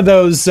some of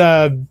those,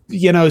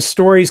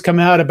 stories come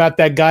out about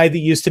that guy that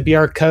used to be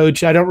our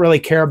coach. I don't really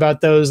care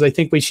about those. I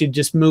think we should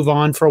just move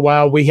on for a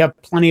while. We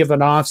have plenty of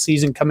an off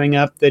season coming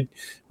up that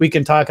we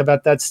can talk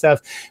about that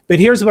stuff. But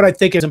here's what I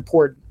think is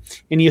important.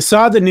 And you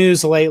saw the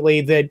news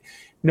lately that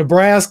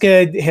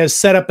Nebraska has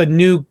set up a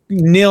new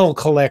NIL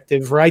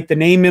collective, right? The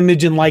name,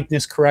 image, and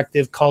likeness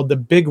collective called the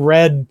Big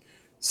Red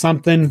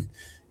something,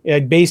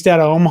 based out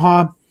of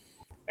Omaha.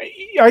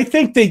 I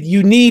think that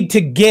you need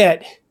to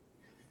get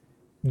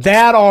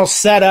that all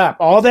set up,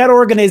 all that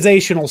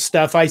organizational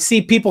stuff. I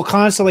see people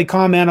constantly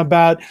comment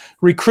about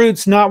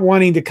recruits not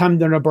wanting to come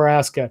to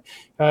Nebraska,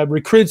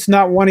 recruits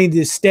not wanting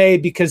to stay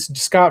because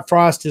Scott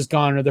Frost is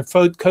gone or their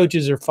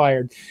coaches are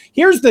fired.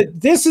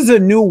 This is a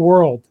new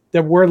world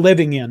that we're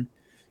living in.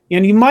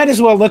 And you might as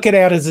well look at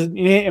it as a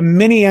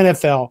mini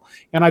NFL.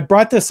 And I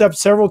brought this up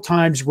several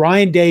times.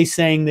 Ryan Day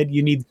saying that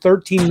you need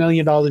 $13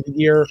 million a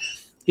year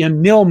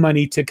in NIL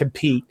money to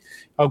compete.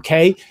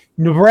 Okay.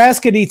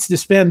 Nebraska needs to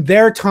spend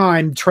their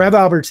time. Trev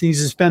Alberts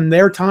needs to spend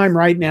their time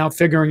right now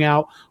figuring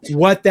out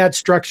what that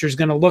structure is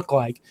going to look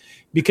like,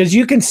 because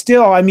you can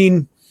still,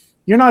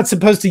 you're not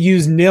supposed to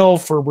use NIL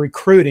for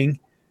recruiting,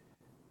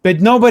 but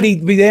the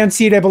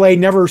NCAA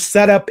never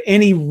set up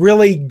any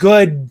really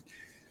good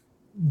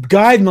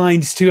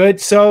guidelines to it.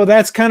 So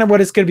that's kind of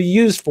what it's going to be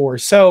used for.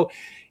 So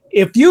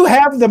if you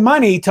have the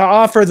money to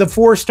offer the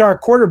 4-star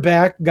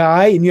quarterback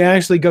guy and you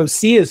actually go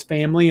see his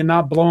family and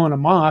not blowing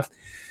him off,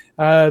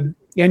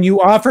 and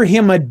you offer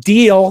him a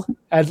deal,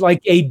 and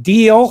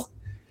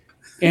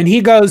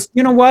he goes,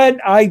 you know what,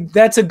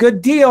 that's a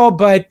good deal,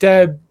 but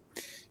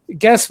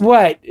guess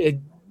what?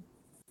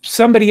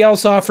 Somebody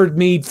else offered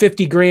me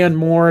 $50,000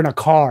 more in a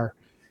car.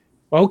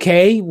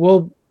 Okay,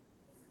 well,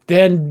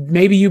 then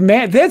maybe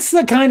that's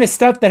the kind of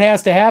stuff that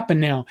has to happen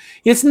now.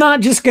 It's not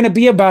just going to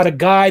be about a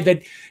guy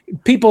that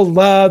people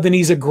love and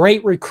he's a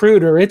great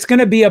recruiter. It's going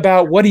to be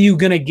about, what are you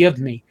going to give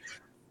me?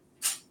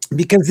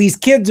 Because these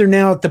kids are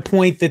now at the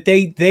point that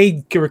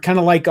they are kind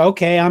of like,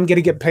 okay, I'm going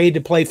to get paid to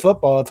play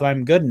football if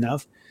I'm good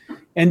enough.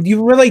 And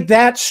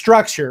that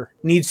structure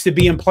needs to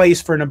be in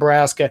place for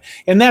Nebraska.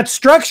 And that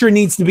structure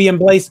needs to be in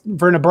place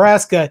for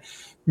Nebraska,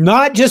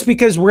 not just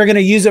because we're going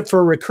to use it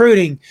for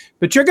recruiting,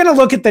 but you're going to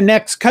look at the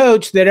next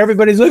coach that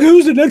everybody's like,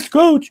 who's the next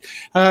coach?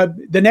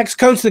 The next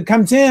coach that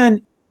comes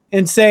in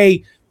and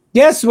say,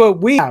 guess what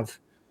we have?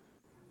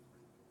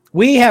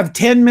 We have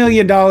 $10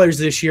 million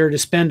this year to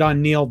spend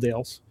on NIL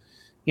deals.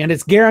 And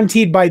it's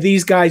guaranteed by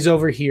these guys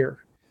over here.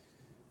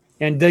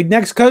 And the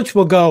next coach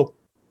will go,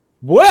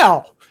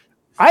 well,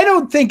 I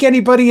don't think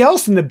anybody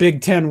else in the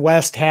Big Ten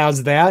West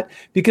has that.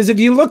 Because if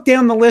you look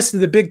down the list of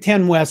the Big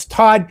Ten West,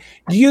 Todd,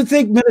 do you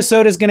think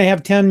Minnesota is going to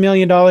have $10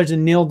 million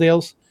in NIL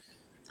deals?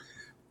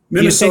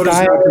 Minnesota's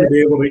not going to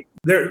be able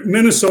to.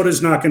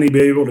 Minnesota's not going to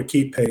be able to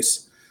keep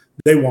pace.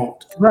 They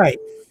won't. Right.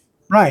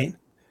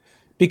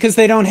 Because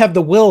they don't have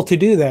the will to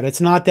do that. It's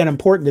not that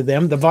important to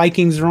them. The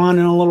Vikings are on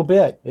in a little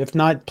bit, if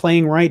not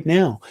playing right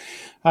now.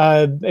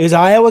 Is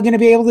Iowa going to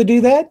be able to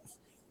do that?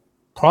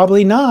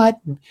 Probably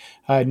not.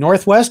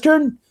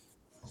 Northwestern?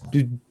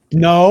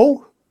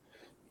 No.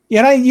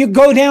 You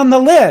go down the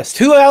list.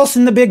 Who else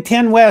in the Big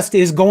Ten West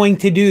is going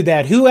to do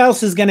that? Who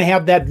else is going to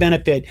have that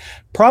benefit?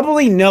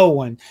 Probably no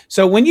one.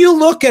 So when you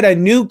look at a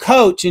new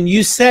coach and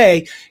you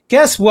say,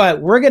 guess what?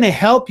 We're going to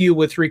help you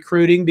with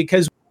recruiting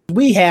because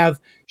we have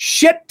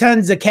shit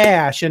tons of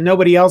cash and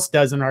nobody else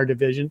does in our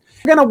division.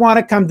 You're going to want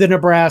to come to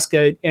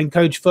Nebraska and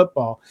coach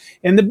football.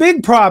 And the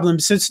big problem,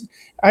 since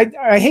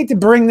I hate to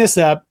bring this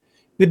up,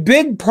 the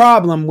big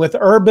problem with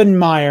Urban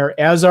Meyer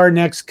as our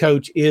next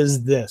coach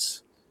is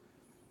this.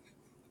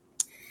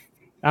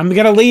 I'm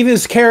going to leave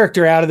his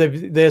character out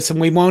of this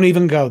and we won't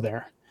even go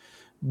there.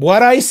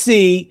 What I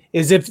see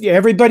is if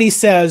everybody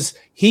says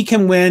he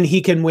can win,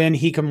 he can win,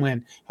 he can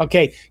win.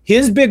 Okay,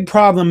 his big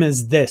problem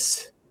is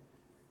this.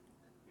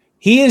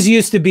 He is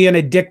used to being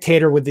a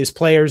dictator with his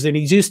players, and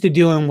he's used to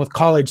dealing with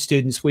college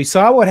students. We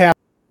saw what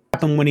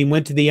happened when he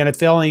went to the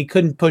NFL, and he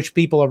couldn't push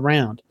people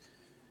around.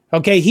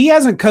 Okay, he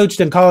hasn't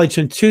coached in college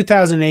since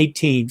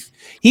 2018.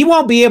 He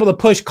won't be able to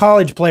push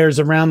college players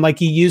around like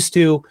he used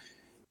to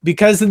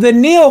because of the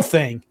NIL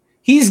thing.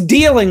 He's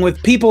dealing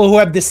with people who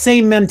have the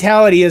same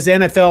mentality as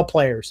NFL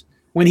players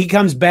when he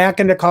comes back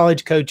into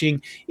college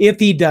coaching, if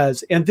he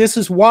does. And this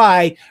is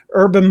why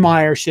Urban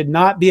Meyer should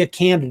not be a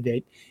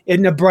candidate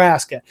in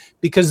Nebraska,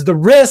 because the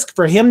risk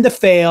for him to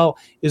fail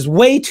is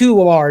way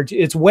too large.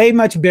 It's way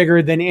much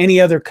bigger than any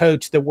other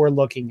coach that we're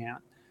looking at.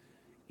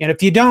 And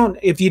if you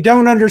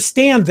don't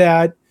understand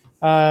that,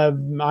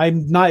 I'm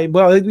not,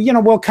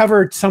 we'll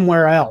cover it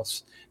somewhere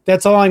else.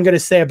 That's all I'm going to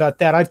say about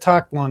that. I've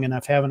talked long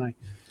enough, haven't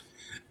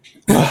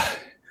I?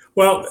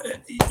 Well,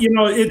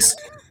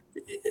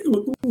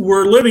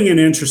 we're living in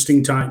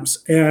interesting times.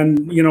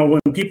 And,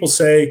 when people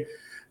say,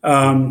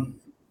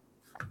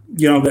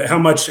 how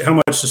much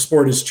the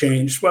sport has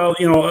changed. Well,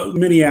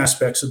 many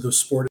aspects of the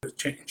sport have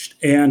changed,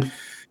 and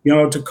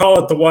to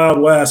call it the Wild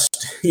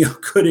West,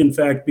 could in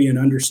fact be an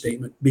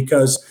understatement,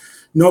 because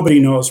nobody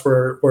knows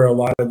where a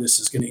lot of this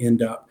is going to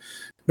end up.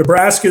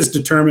 Nebraska is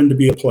determined to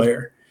be a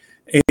player,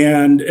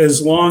 and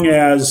as long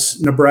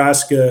as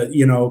Nebraska,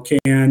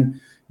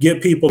 can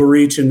get people to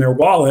reach in their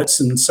wallets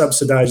and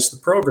subsidize the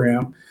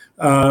program,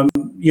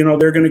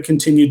 they're going to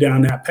continue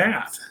down that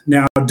path.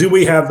 Now, do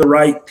we have the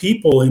right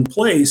people in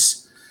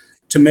place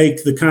to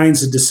make the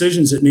kinds of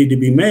decisions that need to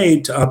be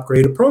made to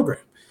upgrade a program?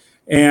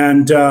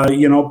 And,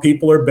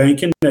 people are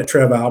banking that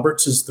Trev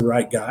Alberts is the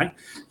right guy,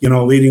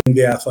 leading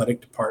the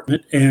athletic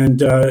department.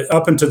 And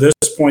up until this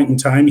point in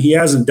time, he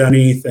hasn't done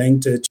anything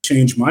to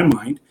change my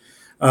mind.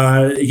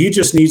 He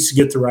just needs to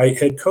get the right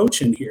head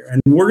coach in here.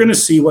 And we're going to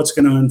see what's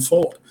going to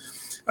unfold.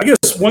 I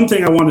guess one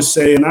thing I want to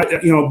say,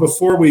 and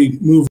before we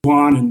move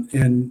on,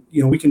 and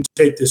we can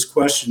take this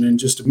question in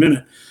just a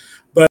minute,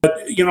 but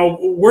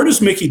where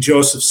does Mickey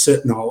Joseph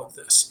sit in all of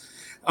this?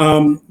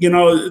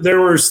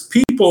 There was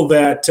people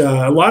that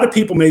a lot of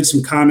people made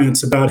some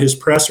comments about his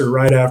presser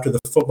right after the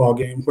football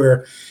game,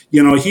 where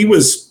he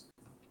was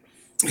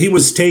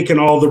taking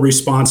all the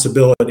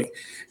responsibility.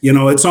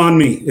 It's on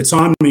me. It's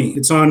on me.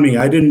 It's on me.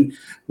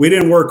 We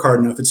didn't work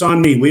hard enough. It's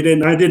on me.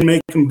 I didn't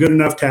make them good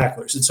enough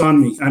tacklers. It's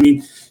on me. I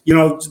mean,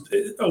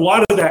 a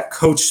lot of that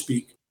coach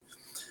speak.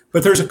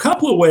 But there's a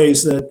couple of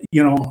ways that,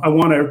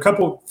 a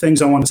couple of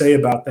things I want to say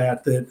about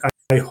that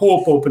I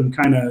hope open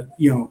kind of,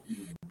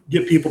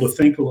 get people to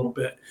think a little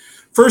bit.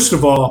 First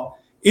of all,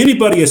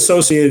 anybody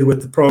associated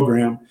with the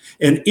program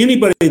and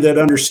anybody that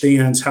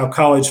understands how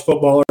college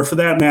football, or for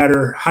that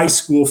matter, high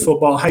school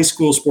football, high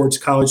school sports,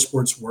 college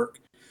sports work,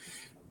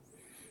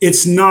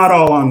 it's not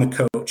all on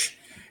the coach.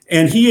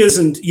 And he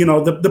isn't,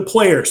 the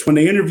players, when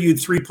they interviewed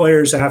 3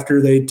 players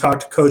after they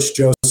talked to Coach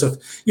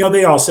Joseph,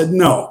 they all said,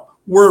 no,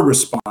 we're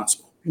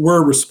responsible.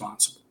 We're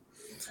responsible.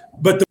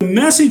 But the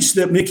message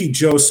that Mickey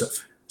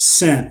Joseph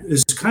sent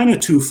is kind of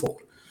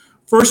twofold.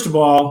 First of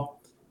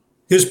all,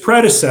 his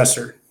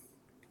predecessor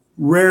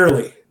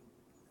rarely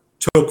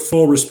took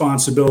full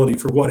responsibility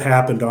for what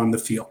happened on the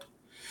field.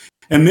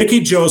 And Mickey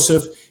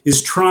Joseph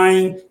is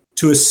trying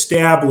to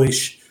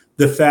establish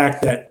the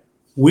fact that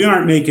we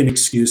aren't making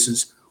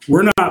excuses.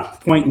 We're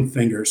not pointing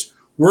fingers.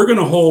 We're going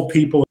to hold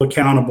people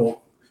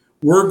accountable.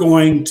 We're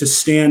going to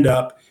stand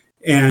up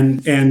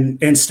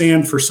and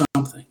stand for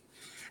something.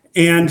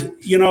 And,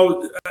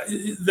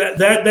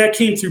 that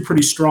came through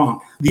pretty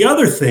strong. The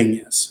other thing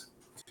is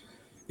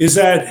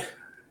that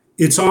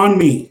it's on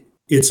me.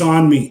 It's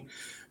on me.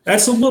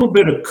 That's a little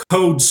bit of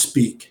code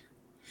speak.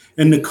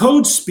 And the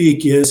code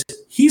speak is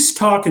he's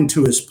talking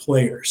to his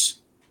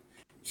players.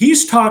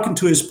 He's talking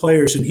to his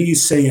players and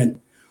he's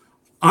saying,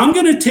 I'm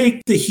going to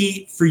take the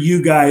heat for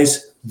you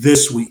guys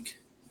this week.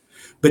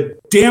 But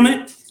damn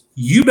it,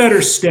 you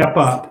better step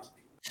up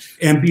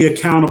and be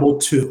accountable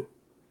too.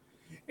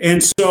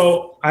 And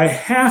so I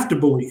have to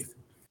believe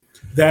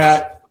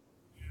that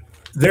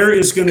there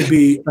is going to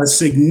be a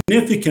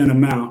significant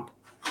amount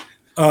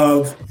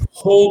of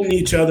holding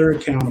each other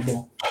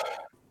accountable.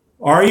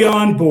 Are you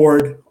on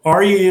board?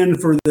 Are you in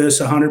for this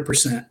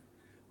 100%?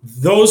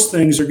 Those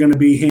things are going to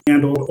be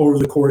handled over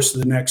the course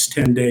of the next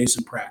 10 days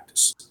in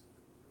practice.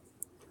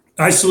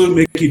 I salute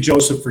Mickey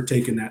Joseph for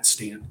taking that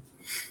stand.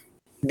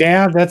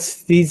 Yeah,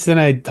 he's in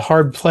a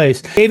hard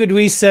place. David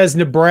Weiss says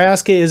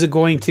Nebraska isn't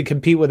going to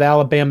compete with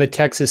Alabama,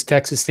 Texas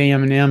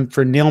A&M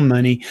for nil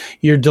money.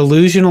 You're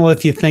delusional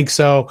if you think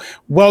so.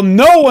 Well,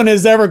 no one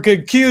has ever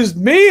accused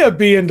me of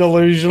being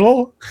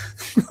delusional.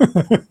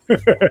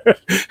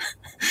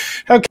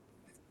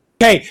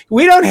 Okay,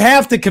 we don't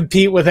have to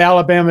compete with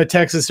Alabama,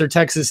 Texas, or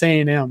Texas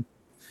A&M.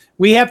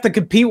 We have to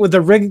compete with the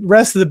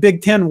rest of the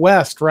Big Ten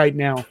West right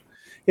now.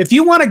 If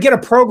you want to get a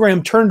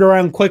program turned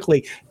around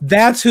quickly,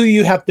 that's who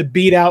you have to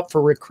beat out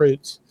for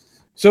recruits.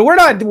 So we're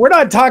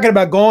not talking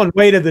about going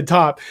way to the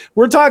top.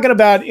 We're talking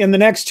about in the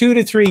next 2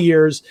 to 3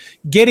 years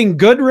getting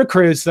good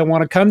recruits that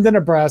want to come to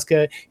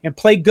Nebraska and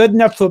play good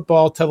enough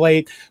football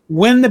to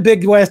win the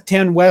Big West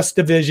 10 West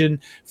division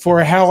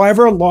for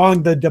however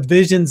long the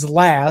divisions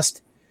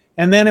last,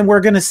 and then we're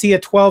going to see a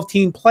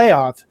 12-team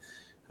playoff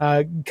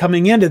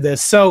coming into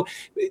this. So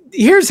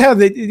here's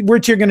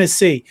what you're going to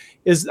see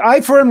is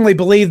I firmly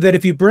believe that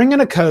if you bring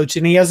in a coach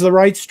and he has the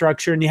right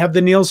structure and you have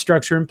the Neal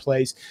structure in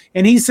place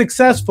and he's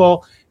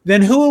successful,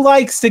 then who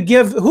likes to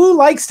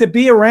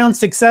be around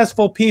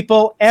successful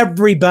people?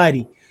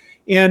 Everybody.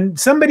 And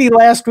somebody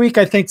last week,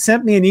 I think,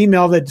 sent me an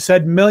email that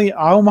said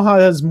Omaha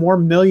has more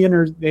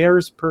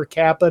millionaires per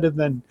capita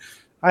than,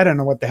 I don't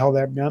know what the hell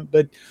that meant.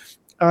 But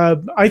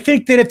I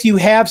think that if you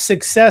have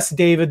success,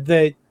 David,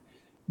 the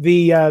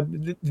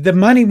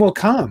money will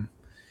come.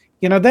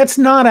 That's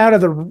not out of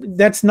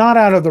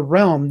the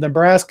realm.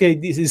 Nebraska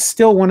is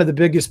still one of the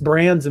biggest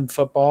brands in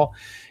football.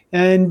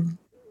 And,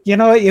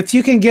 if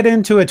you can get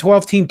into a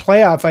 12-team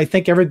playoff, I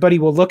think everybody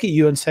will look at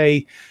you and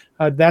say,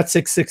 that's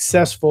a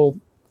successful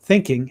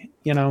thinking,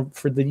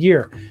 for the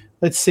year.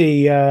 Let's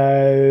see.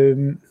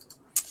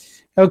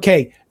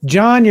 Okay,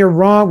 John, you're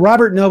wrong.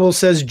 Robert Noble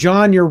says,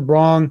 John, you're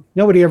wrong.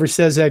 Nobody ever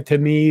says that to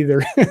me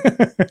either.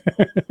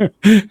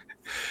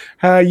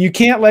 You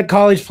can't let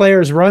college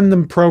players run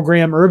the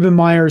program. Urban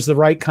Meyer is the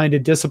right kind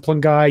of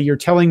discipline guy. You're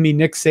telling me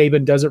Nick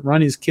Saban doesn't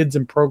run his kids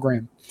in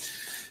program.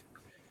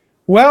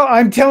 Well,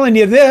 I'm telling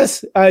you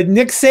this.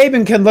 Nick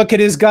Saban can look at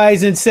his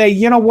guys and say,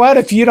 you know what?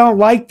 If you don't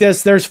like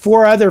this, there's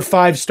 4 other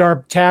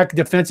 5-star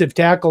defensive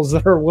tackles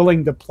that are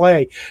willing to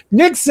play.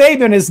 Nick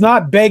Saban is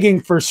not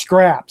begging for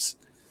scraps.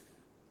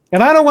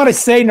 And I don't want to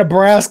say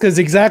Nebraska is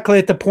exactly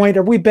at the point.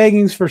 Are we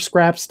begging for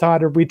scraps,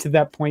 Todd? Are we to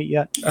that point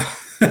yet?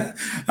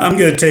 I'm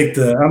going to take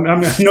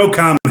I'm no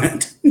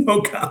comment.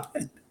 No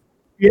comment.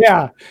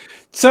 Yeah.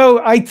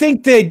 So I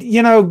think that,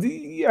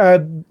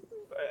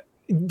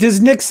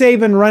 does Nick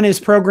Saban run his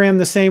program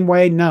the same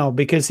way? No,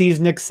 because he's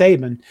Nick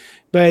Saban.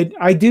 But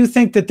I do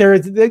think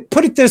that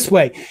put it this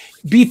way.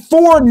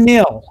 Before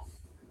NIL,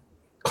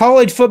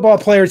 college football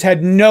players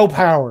had no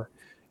power.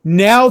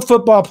 Now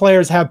football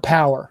players have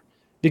power.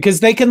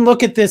 Because they can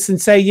look at this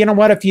and say, you know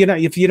what, if you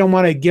don't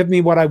want to give me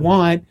what I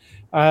want,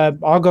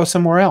 I'll go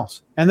somewhere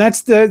else. And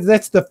that's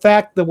the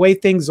fact, the way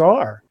things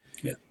are.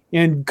 Yeah.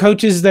 And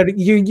coaches that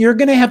you're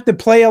going to have to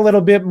play a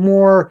little bit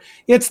more.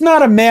 It's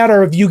not a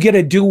matter of you get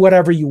to do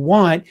whatever you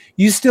want.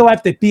 You still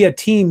have to be a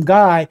team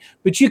guy,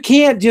 but you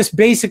can't just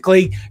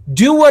basically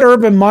do what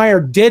Urban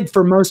Meyer did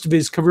for most of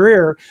his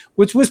career,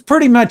 which was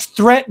pretty much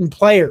threaten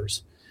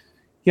players.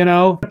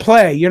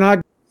 Play. You're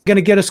not going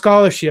to get a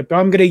scholarship.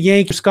 I'm going to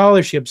yank your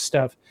scholarship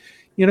stuff,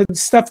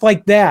 stuff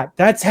like that.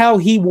 That's how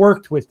he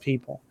worked with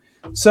people.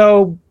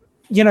 So,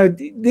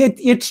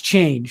 it's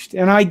changed.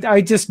 And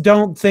I just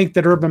don't think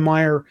that Urban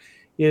Meyer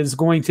is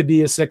going to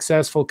be a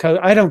successful coach.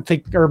 I don't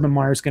think Urban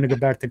Meyer is going to go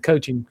back to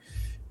coaching,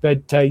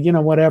 but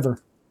whatever.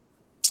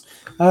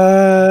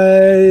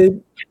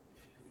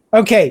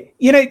 Okay.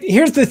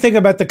 Here's the thing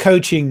about the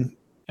coaching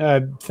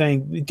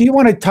thing. Do you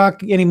want to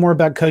talk any more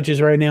about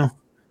coaches right now?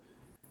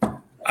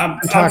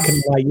 I'm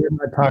talking like you're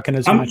not talking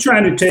as much.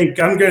 I'm going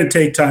to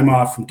take time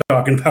off from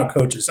talking about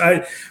coaches.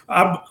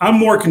 I'm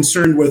more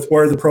concerned with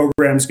where the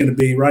program is going to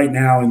be right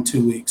now in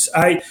 2 weeks.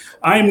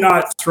 I'm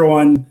not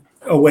throwing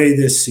away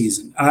this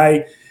season.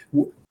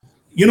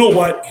 You know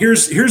what?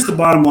 Here's the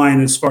bottom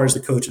line as far as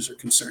the coaches are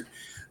concerned.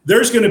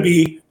 There's going to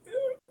be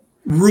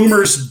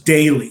rumors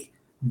daily,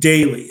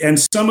 and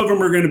some of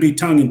them are going to be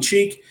tongue in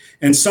cheek.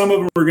 And some of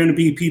them are going to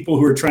be people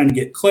who are trying to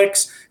get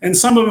clicks. And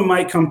some of them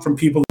might come from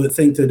people that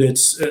think that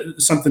it's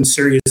something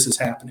serious is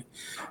happening.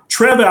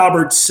 Trev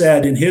Alberts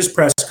said in his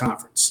press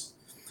conference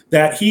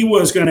that he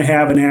was going to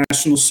have a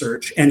national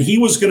search and he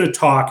was going to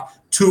talk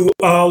to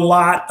a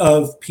lot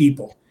of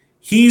people.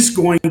 He's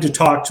going to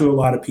talk to a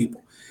lot of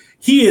people.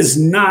 He is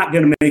not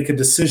going to make a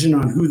decision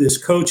on who this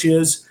coach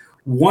is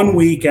 1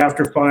 week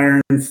after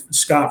firing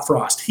Scott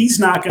Frost. He's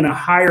not going to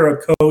hire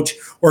a coach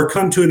or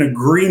come to an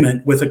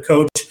agreement with a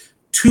coach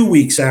 2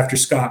 weeks after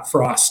Scott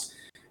Frost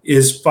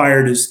is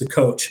fired as the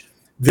coach.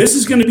 This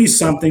is going to be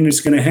something that's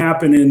going to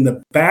happen in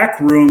the back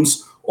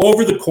rooms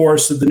over the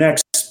course of the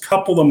next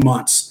couple of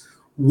months.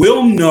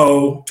 We'll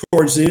know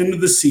towards the end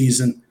of the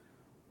season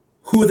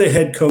who the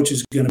head coach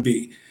is going to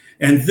be.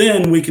 And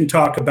then we can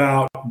talk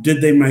about,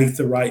 did they make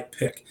the right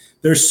pick?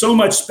 There's so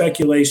much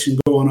speculation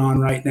going on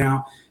right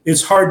now.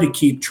 It's hard to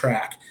keep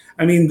track.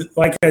 I mean,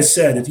 like I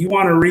said, if you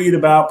want to read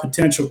about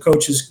potential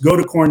coaches, go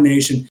to Corn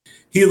Nation.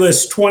 He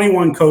lists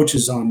 21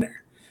 coaches on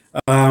there.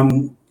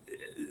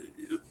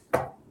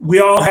 We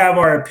all have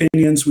our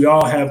opinions. We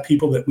all have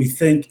people that we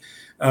think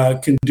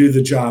can do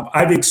the job.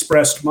 I've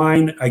expressed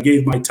mine. I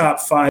gave my top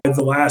 5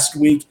 the last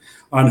week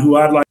on who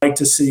I'd like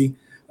to see.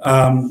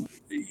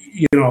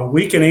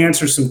 We can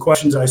answer some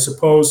questions, I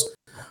suppose.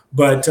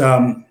 But,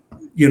 I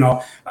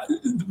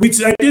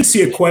did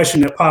see a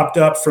question that popped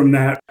up from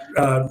that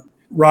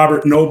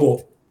Robert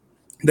Noble,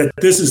 that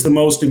this is the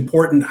most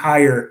important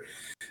hire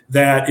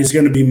that is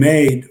going to be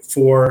made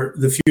for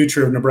the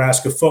future of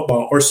Nebraska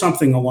football or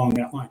something along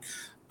that line.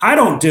 I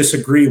don't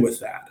disagree with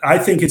that. I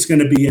think it's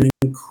going to be an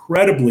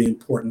incredibly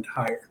important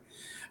hire.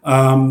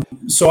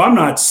 So I'm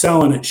not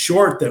selling it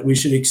short that we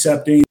should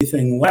accept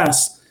anything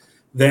less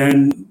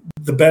than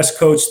the best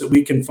coach that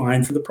we can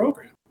find for the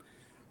program.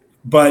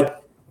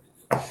 But,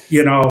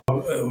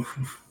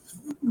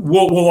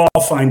 we'll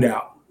all find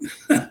out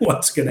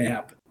what's going to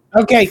happen.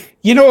 Okay.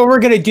 You know what we're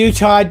going to do,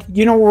 Todd?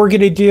 You know what we're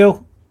going to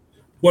do?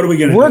 What are we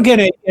going to do? We're going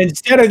to,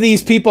 instead of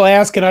these people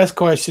asking us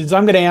questions,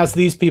 I'm going to ask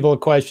these people a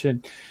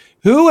question.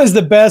 Who is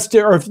the best,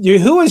 or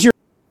who is your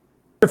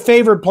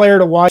favorite player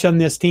to watch on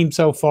this team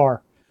so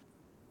far?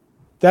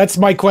 That's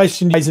my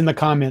question, guys, in the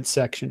comments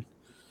section.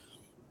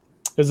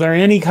 Is there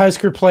any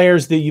Husker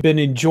players that you've been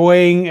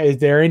enjoying? Is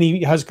there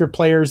any Husker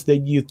players that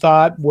you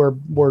thought were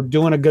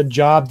doing a good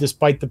job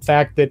despite the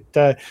fact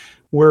that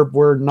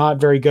we're not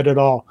very good at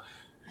all?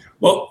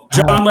 Well,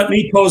 John, let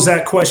me pose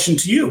that question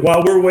to you.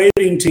 While we're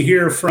waiting to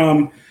hear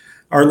from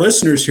our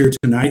listeners here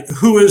tonight,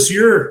 who is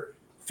your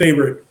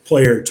favorite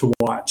player to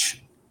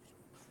watch?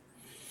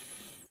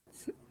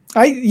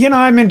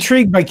 I'm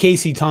intrigued by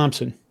Casey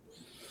Thompson.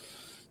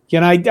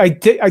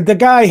 The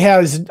guy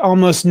has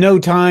almost no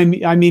time.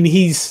 I mean,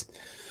 he's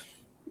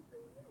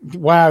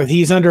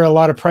under a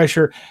lot of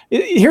pressure.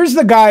 Here's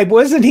the guy.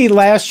 Wasn't he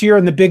last year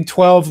in the Big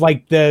 12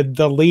 like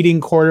the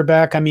leading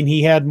quarterback? I mean,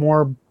 he had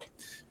more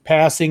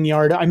passing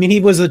yard. I mean, he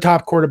was the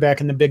top quarterback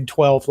in the Big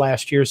 12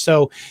 last year.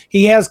 So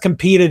he has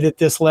competed at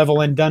this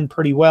level and done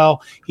pretty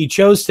well. He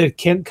chose to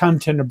come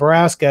to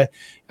Nebraska.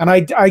 And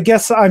I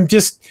guess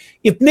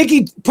if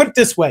Mickey, put it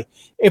this way,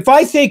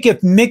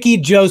 if Mickey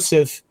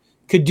Joseph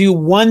could do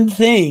one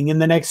thing in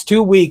the next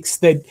 2 weeks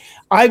that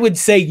I would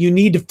say you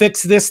need to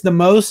fix this the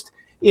most,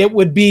 it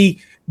would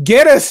be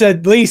get us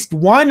at least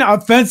one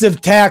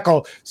offensive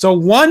tackle so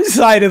one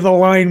side of the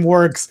line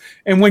works.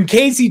 And when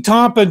Casey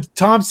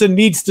Thompson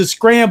needs to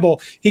scramble,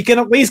 he can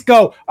at least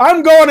go,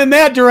 I'm going in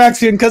that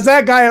direction because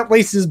that guy at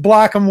least is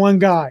blocking one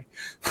guy.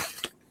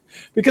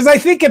 Because I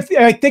think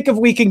if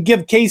we can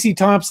give Casey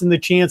Thompson the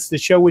chance to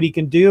show what he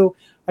can do,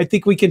 I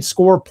think we can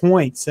score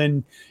points.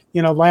 And,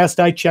 last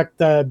I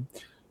checked,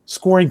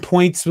 scoring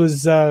points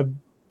was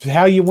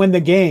how you win the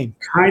game.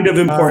 Kind of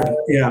important,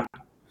 yeah.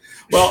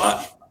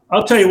 Well,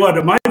 I'll tell you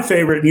what, my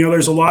favorite,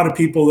 there's a lot of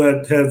people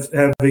that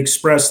have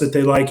expressed that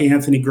they like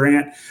Anthony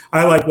Grant.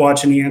 I like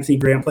watching Anthony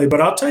Grant play,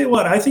 but I'll tell you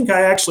what, I think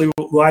I actually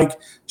like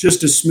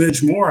just a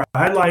smidge more.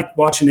 I like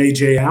watching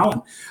A.J.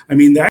 Allen. I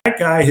mean, that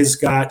guy has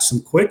got some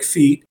quick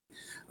feet.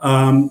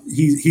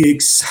 He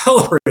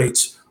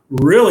accelerates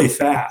really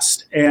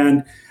fast,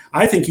 and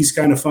I think he's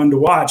kind of fun to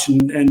watch.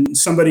 And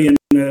somebody in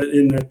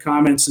the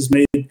comments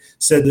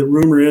said that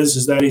rumor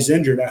is that he's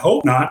injured. I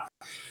hope not.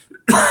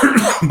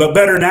 But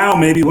better now,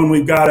 maybe when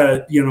we've got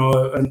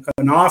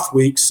an off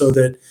week, so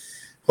that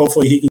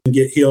hopefully he can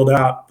get healed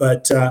out.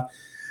 But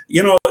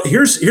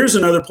here's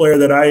another player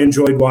that I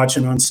enjoyed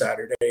watching on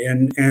Saturday,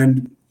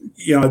 and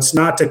it's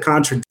not to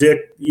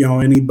contradict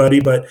anybody,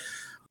 but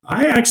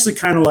I actually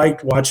kind of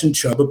liked watching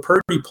Chubba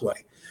Purdy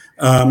play.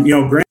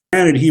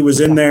 Granted, he was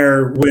in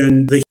there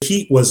when the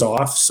heat was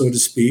off, so to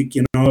speak.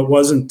 It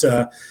wasn't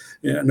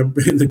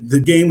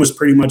the game was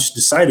pretty much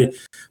decided.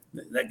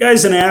 That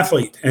guy's an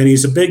athlete, and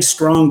he's a big,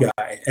 strong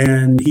guy,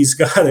 and he's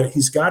got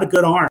a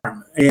good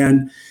arm.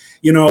 And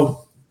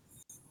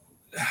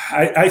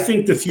I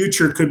think the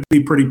future could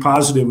be pretty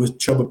positive with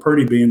Chubba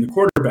Purdy being the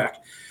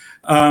quarterback.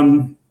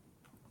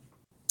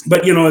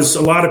 But as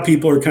a lot of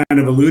people are kind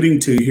of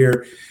alluding to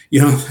here,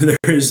 there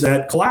is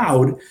that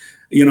cloud.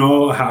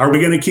 How are we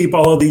going to keep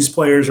all of these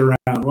players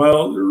around?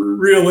 Well,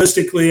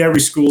 realistically, every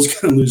school's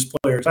going to lose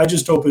players. I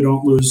just hope we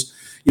don't lose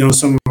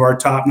some of our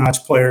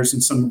top-notch players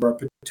and some of our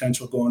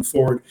potential going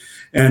forward.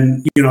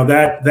 And,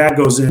 that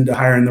goes into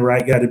hiring the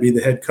right guy to be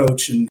the head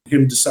coach and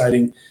him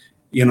deciding,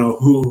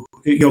 who,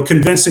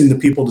 convincing the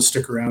people to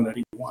stick around that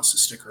he wants to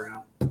stick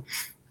around.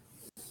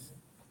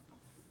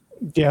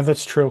 Yeah,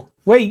 that's true.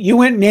 Wait, you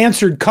went and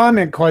answered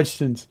comment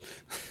questions.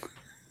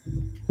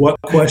 What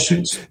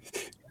questions?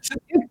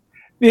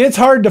 It's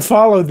hard to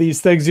follow these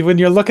things when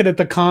you're looking at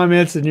the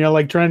comments and you're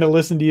like trying to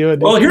listen to you.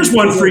 Well, here's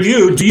one for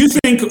you. Do you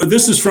think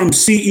this is from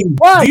CE?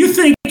 What? Do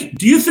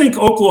you think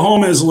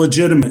Oklahoma is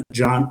legitimate,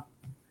 John?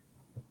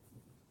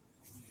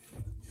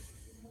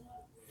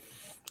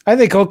 I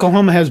think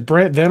Oklahoma has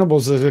Brent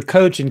Venables as a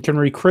coach and can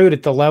recruit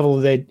at the level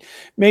that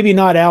maybe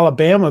not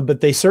Alabama,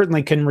 but they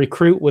certainly can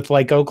recruit with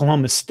like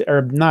Oklahoma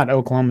or not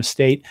Oklahoma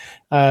State,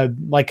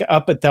 like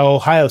up at the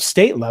Ohio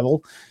State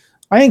level.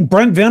 I think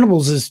Brent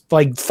Venables is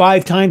like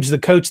 5 times the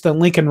coach that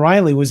Lincoln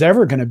Riley was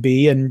ever going to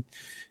be. And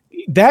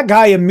that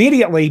guy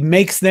immediately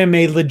makes them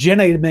a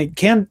legitimate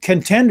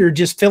contender,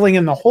 just filling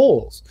in the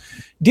holes.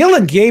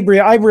 Dillon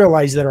Gabriel, I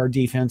realize that our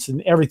defense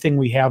and everything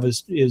we have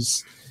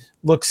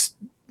looks,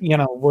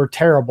 we're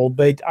terrible.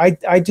 But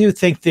I do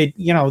think that,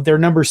 they're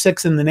number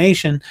 6 in the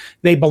nation.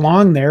 They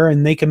belong there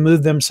and they can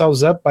move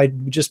themselves up by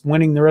just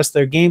winning the rest of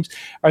their games.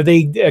 Are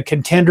they a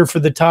contender for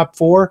the top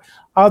 4?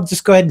 I'll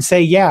just go ahead and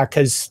say, yeah,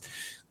 because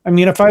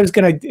if I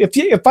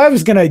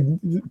was gonna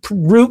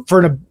root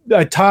for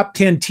a top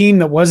 10 team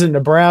that wasn't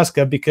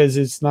Nebraska, because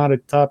it's not a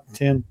top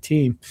 10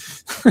 team,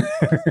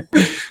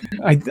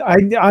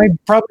 I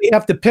probably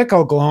have to pick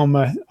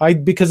Oklahoma.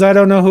 Because I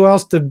don't know who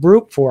else to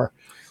root for.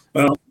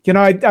 Well,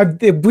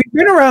 we've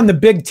been around the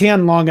Big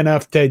Ten long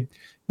enough the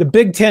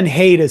Big Ten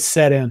hate has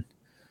set in.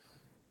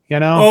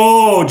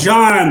 Oh,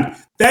 John,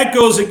 that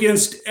goes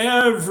against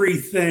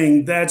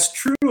everything that's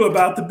true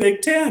about the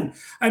Big Ten.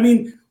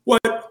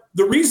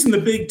 The reason the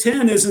Big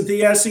Ten isn't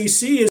the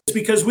SEC is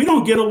because we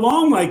don't get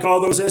along like all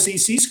those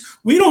SECs.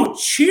 We don't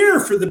cheer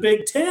for the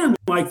Big Ten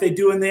like they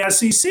do in the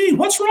SEC.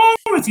 What's wrong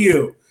with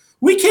you?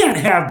 We can't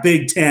have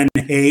Big Ten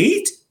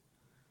hate.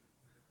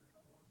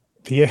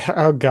 Yeah.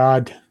 Oh,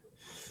 God.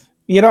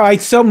 I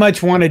so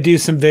much want to do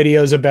some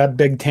videos about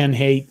Big Ten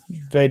hate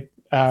that,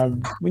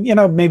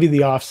 maybe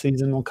the off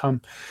season will come.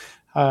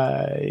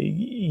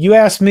 You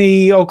asked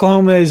me,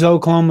 is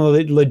Oklahoma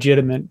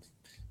legitimate?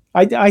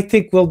 I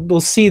think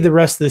we'll see the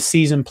rest of the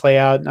season play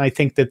out, and I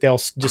think that they'll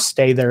just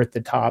stay there at the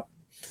top.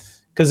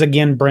 Because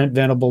again, Brent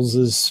Venables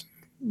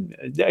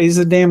he's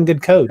a damn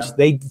good coach.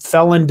 They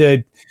fell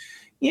into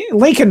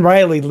Lincoln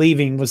Riley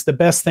leaving was the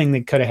best thing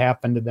that could have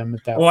happened to them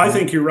at that Well, point. I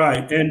think you're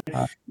right. And,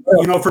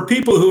 for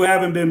people who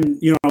haven't been,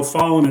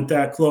 following it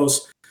that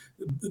close,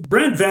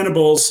 Brent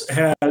Venables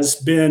has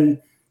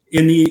been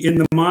in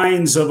the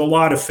minds of a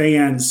lot of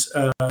fans,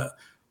 a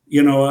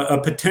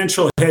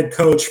potential head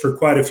coach for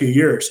quite a few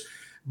years.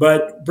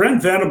 But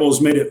Brent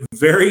Venables made it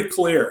very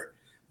clear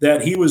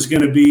that he was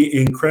going to be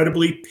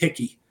incredibly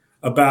picky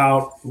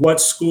about what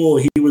school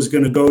he was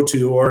going to go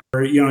to, or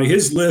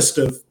his list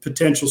of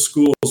potential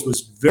schools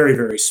was very,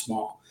 very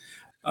small.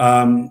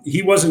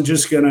 He wasn't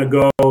just going to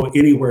go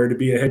anywhere to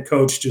be a head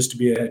coach just to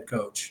be a head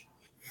coach.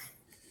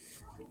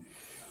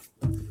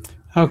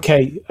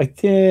 Okay.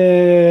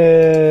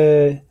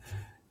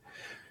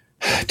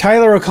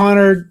 Tyler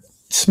O'Connor,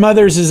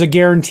 Smothers is a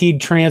guaranteed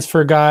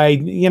transfer guy.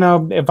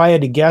 If I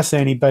had to guess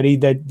anybody,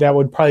 that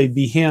would probably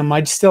be him.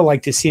 I'd still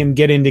like to see him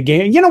get into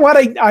game. You know what?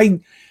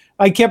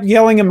 I kept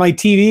yelling at my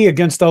TV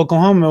against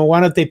Oklahoma, why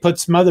don't they put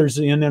Smothers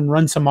in and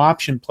run some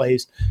option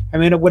plays? I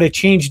mean, it would have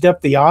changed up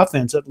the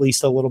offense at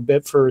least a little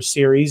bit for a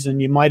series, and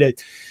you might have,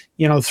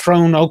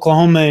 thrown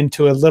Oklahoma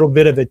into a little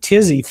bit of a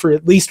tizzy for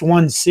at least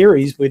one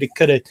series. We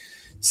could have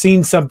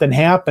seen something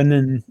happen,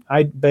 and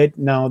I bet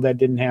no, that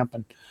didn't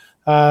happen.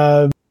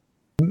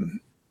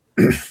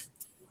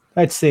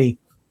 Let's see.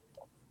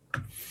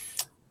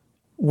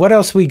 What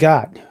else we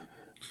got?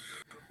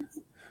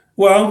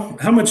 Well,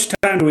 how much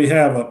time do we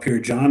have up here,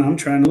 John? I'm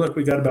trying to look.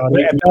 We got about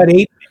eight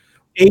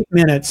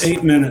minutes.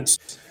 8 minutes.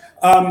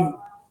 Let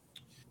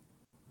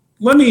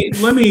me.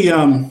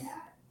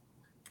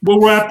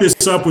 We'll wrap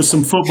this up with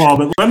some football,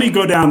 but let me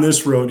go down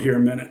this road here a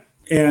minute.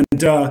 And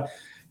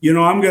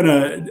I'm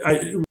gonna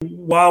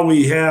while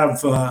we have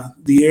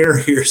the air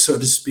here, so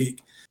to speak.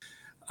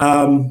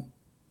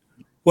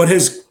 What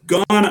has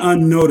gone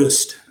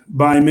unnoticed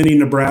by many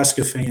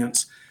Nebraska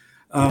fans.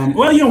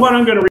 Well, you know what?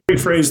 I'm going to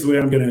rephrase the way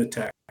I'm going to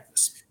attack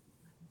this.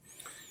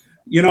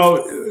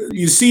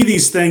 You see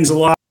these things a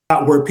lot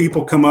where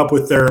people come up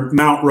with their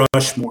Mount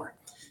Rushmore.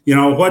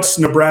 What's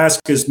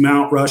Nebraska's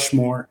Mount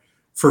Rushmore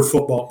for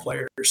football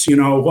players?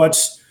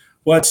 What's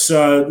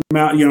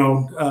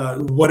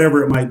Mount,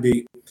 whatever it might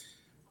be.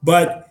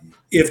 But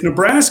if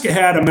Nebraska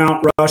had a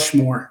Mount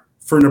Rushmore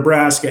for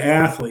Nebraska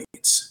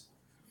athletes,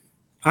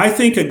 I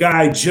think a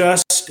guy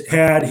just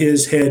had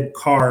his head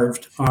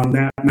carved on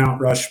that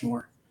Mount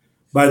Rushmore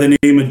by the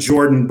name of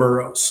Jordan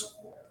Burroughs.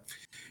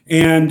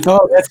 And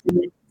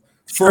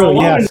for a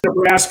lot of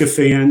Nebraska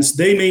fans,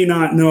 they may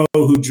not know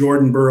who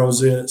Jordan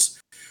Burroughs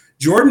is.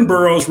 Jordan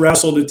Burroughs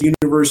wrestled at the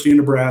University of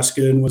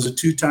Nebraska and was a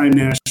 2-time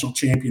national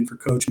champion for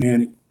Coach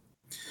Manning.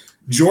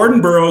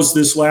 Jordan Burroughs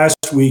this last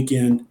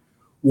weekend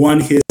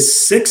won his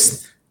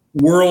 6th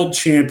world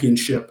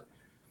championship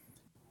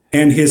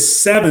and his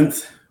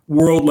 7th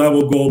world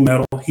level gold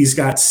medal. He's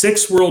got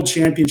 6 world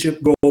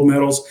championship gold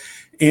medals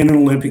and an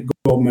Olympic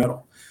gold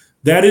medal.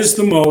 That is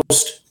the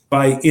most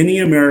by any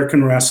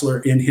American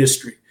wrestler in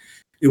history.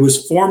 It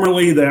was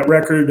formerly that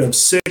record of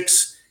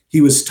 6.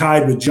 He was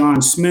tied with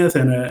John Smith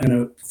and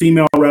a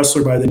female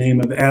wrestler by the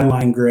name of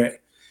Adeline Gray.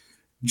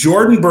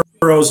 Jordan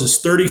Burroughs is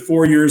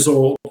 34 years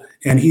old,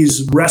 and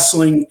he's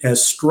wrestling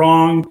as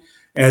strong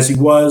as he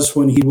was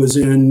when he was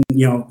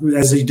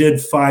as he did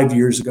 5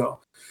 years ago.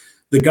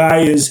 The guy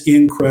is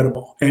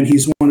incredible, and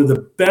he's one of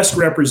the best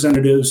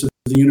representatives of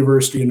the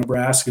University of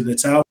Nebraska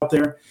that's out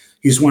there.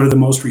 He's one of the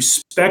most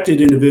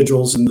respected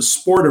individuals in the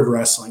sport of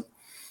wrestling.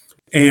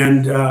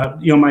 And,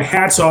 my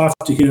hat's off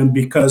to him,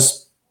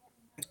 because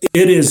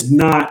it is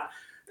not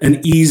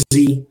an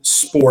easy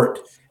sport,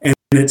 and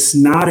it's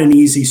not an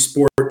easy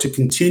sport to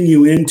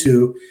continue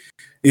into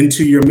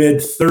your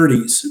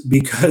mid-30s,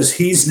 because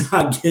he's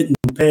not getting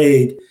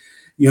paid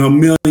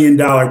 $1 million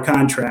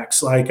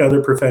contracts like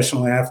other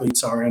professional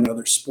athletes are in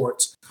other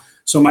sports.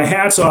 So my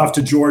hat's off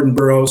to Jordan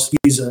Burroughs.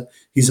 He's a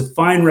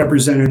fine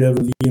representative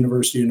of the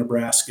University of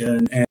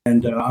Nebraska,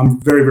 and I'm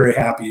very, very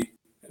happy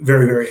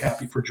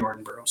for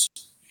Jordan Burroughs.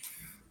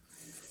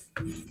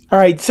 All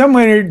right,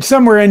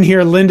 somewhere in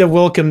here, Linda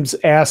Wilkins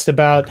asked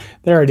about.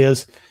 There it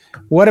is.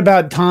 What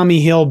about Tommy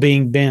Hill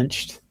being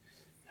benched?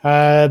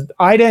 I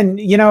didn't.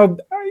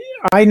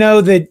 I know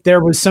that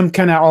there was some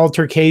kind of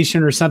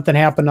altercation or something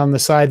happened on the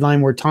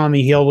sideline where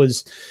Tommy Hill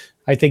was,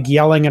 I think,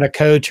 yelling at a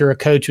coach, or a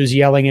coach was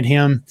yelling at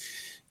him.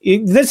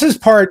 This is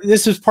part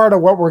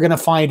of what we're going to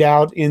find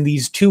out in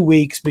these 2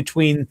 weeks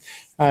between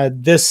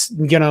this,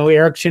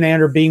 Eric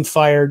Chinander being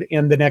fired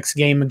and the next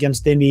game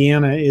against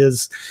Indiana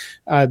is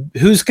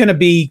who's going to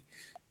be.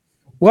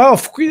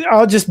 Well,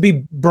 I'll just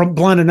be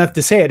blunt enough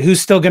to say it.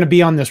 Who's still going to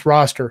be on this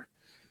roster?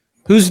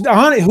 Who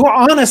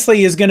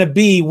honestly is going to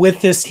be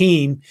with this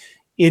team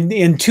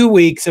in 2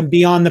 weeks and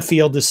be on the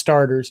field as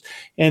starters.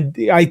 And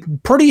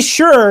I'm pretty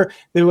sure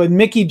that what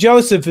Mickey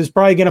Joseph is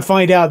probably going to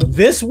find out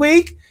this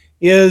week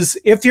is,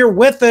 if you're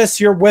with us,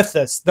 you're with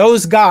us.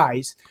 Those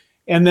guys.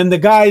 And then the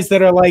guys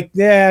that are like,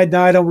 no,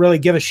 I don't really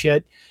give a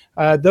shit.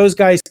 Those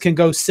guys can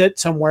go sit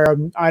somewhere,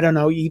 I don't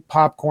know, eat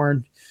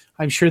popcorn.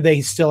 I'm sure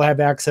they still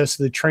have access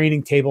to the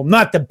training table.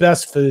 Not the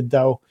best food,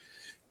 though.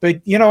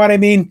 But you know what I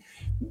mean?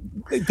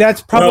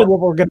 That's probably what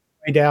we're going to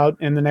find out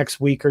in the next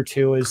week or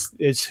two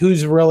is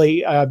who's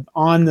really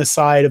on the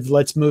side of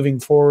let's moving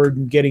forward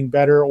and getting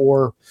better,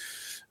 or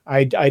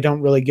I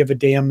don't really give a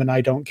damn and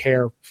I don't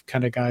care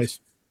kind of guys.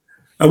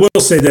 I will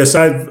say this: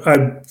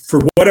 I've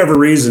for whatever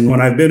reason,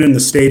 when I've been in the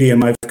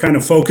stadium, I've kind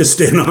of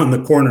focused in on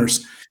the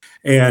corners,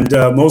 and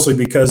mostly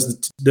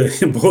because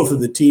both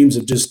of the teams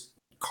have just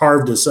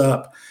carved us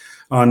up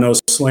on those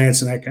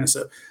slants and that kind of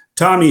stuff.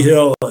 Tommy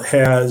Hill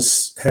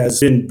has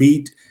been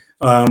beat,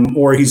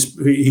 or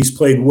he's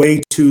played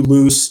way too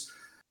loose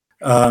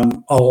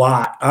a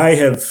lot. I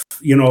have,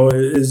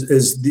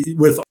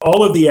 with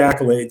all of the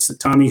accolades that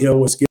Tommy Hill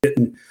was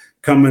getting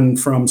coming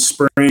from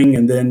spring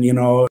and then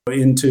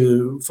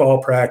into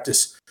fall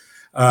practice,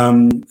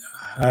 I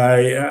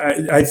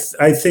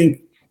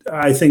think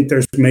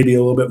there's maybe a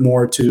little bit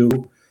more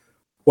to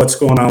what's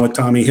going on with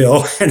Tommy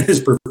Hill and his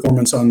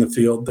performance on the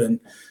field than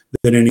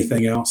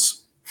anything else.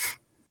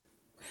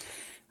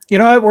 You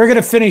know what? We're going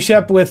to finish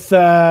up with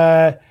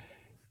Eric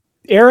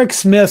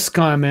Smith's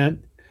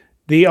comment.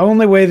 The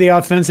only way the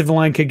offensive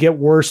line could get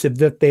worse is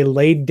that they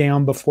laid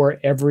down before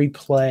every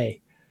play.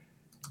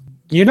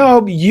 You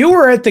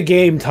were at the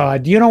game,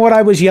 Todd. Do you know what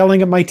I was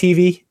yelling at my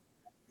TV?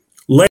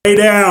 Lay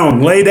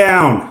down, lay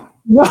down.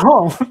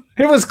 No,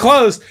 it was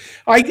close.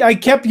 I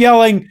kept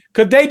yelling,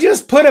 could they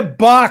just put a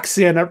box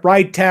in at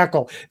right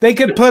tackle? They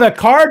could put a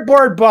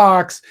cardboard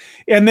box,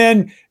 and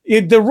then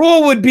the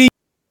rule would be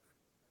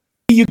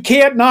you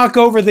can't knock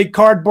over the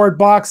cardboard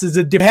boxes.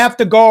 You have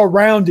to go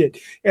around it.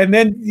 And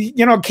then,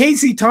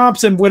 Casey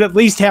Thompson would at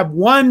least have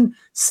one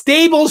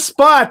stable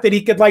spot that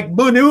he could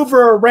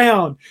maneuver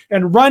around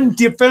and run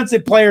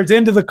defensive players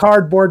into the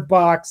cardboard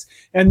box.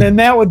 And then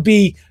that would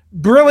be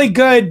really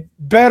good,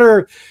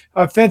 better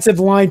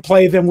offensive line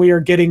play than we are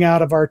getting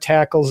out of our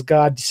tackles.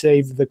 God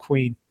save the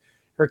queen.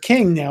 Or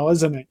king now,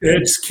 isn't it?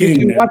 It's king.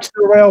 Did you watch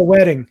the royal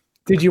wedding?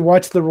 Did you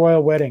watch the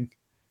royal wedding?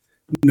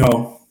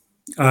 No.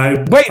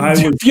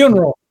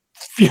 Funeral.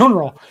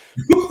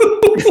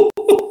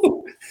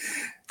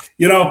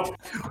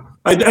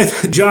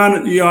 John,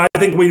 I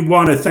think we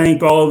want to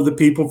thank all of the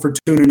people for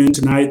tuning in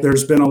tonight.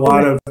 There's been a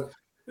lot of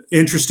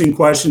interesting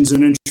questions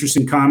and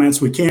interesting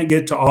comments. We can't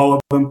get to all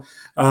of them.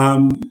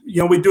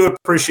 We do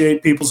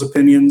appreciate people's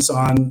opinions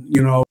on,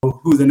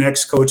 who the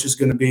next coach is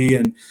going to be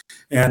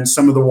and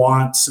some of the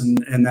wants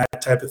and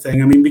that type of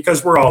thing. I mean,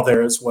 because we're all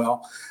there as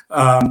well.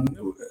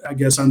 I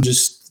guess I'm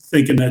just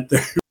thinking that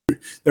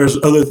there's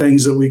other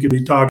things that we could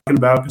be talking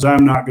about, because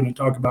I'm not going to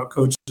talk about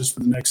coaches for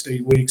the next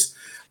 8 weeks.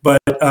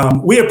 But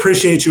we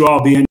appreciate you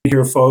all being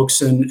here,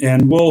 folks,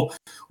 and we'll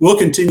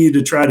continue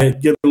to try to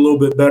get a little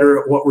bit better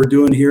at what we're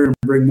doing here and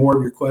bring more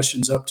of your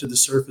questions up to the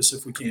surface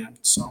if we can.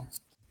 So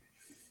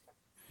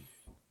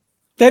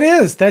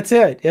that's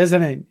it,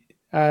 isn't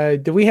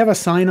it? Do we have a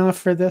sign off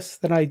for this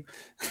that I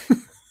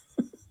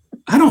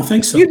don't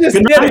think so. You just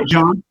Good did night, it.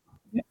 John.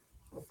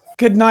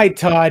 Good night,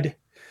 Todd.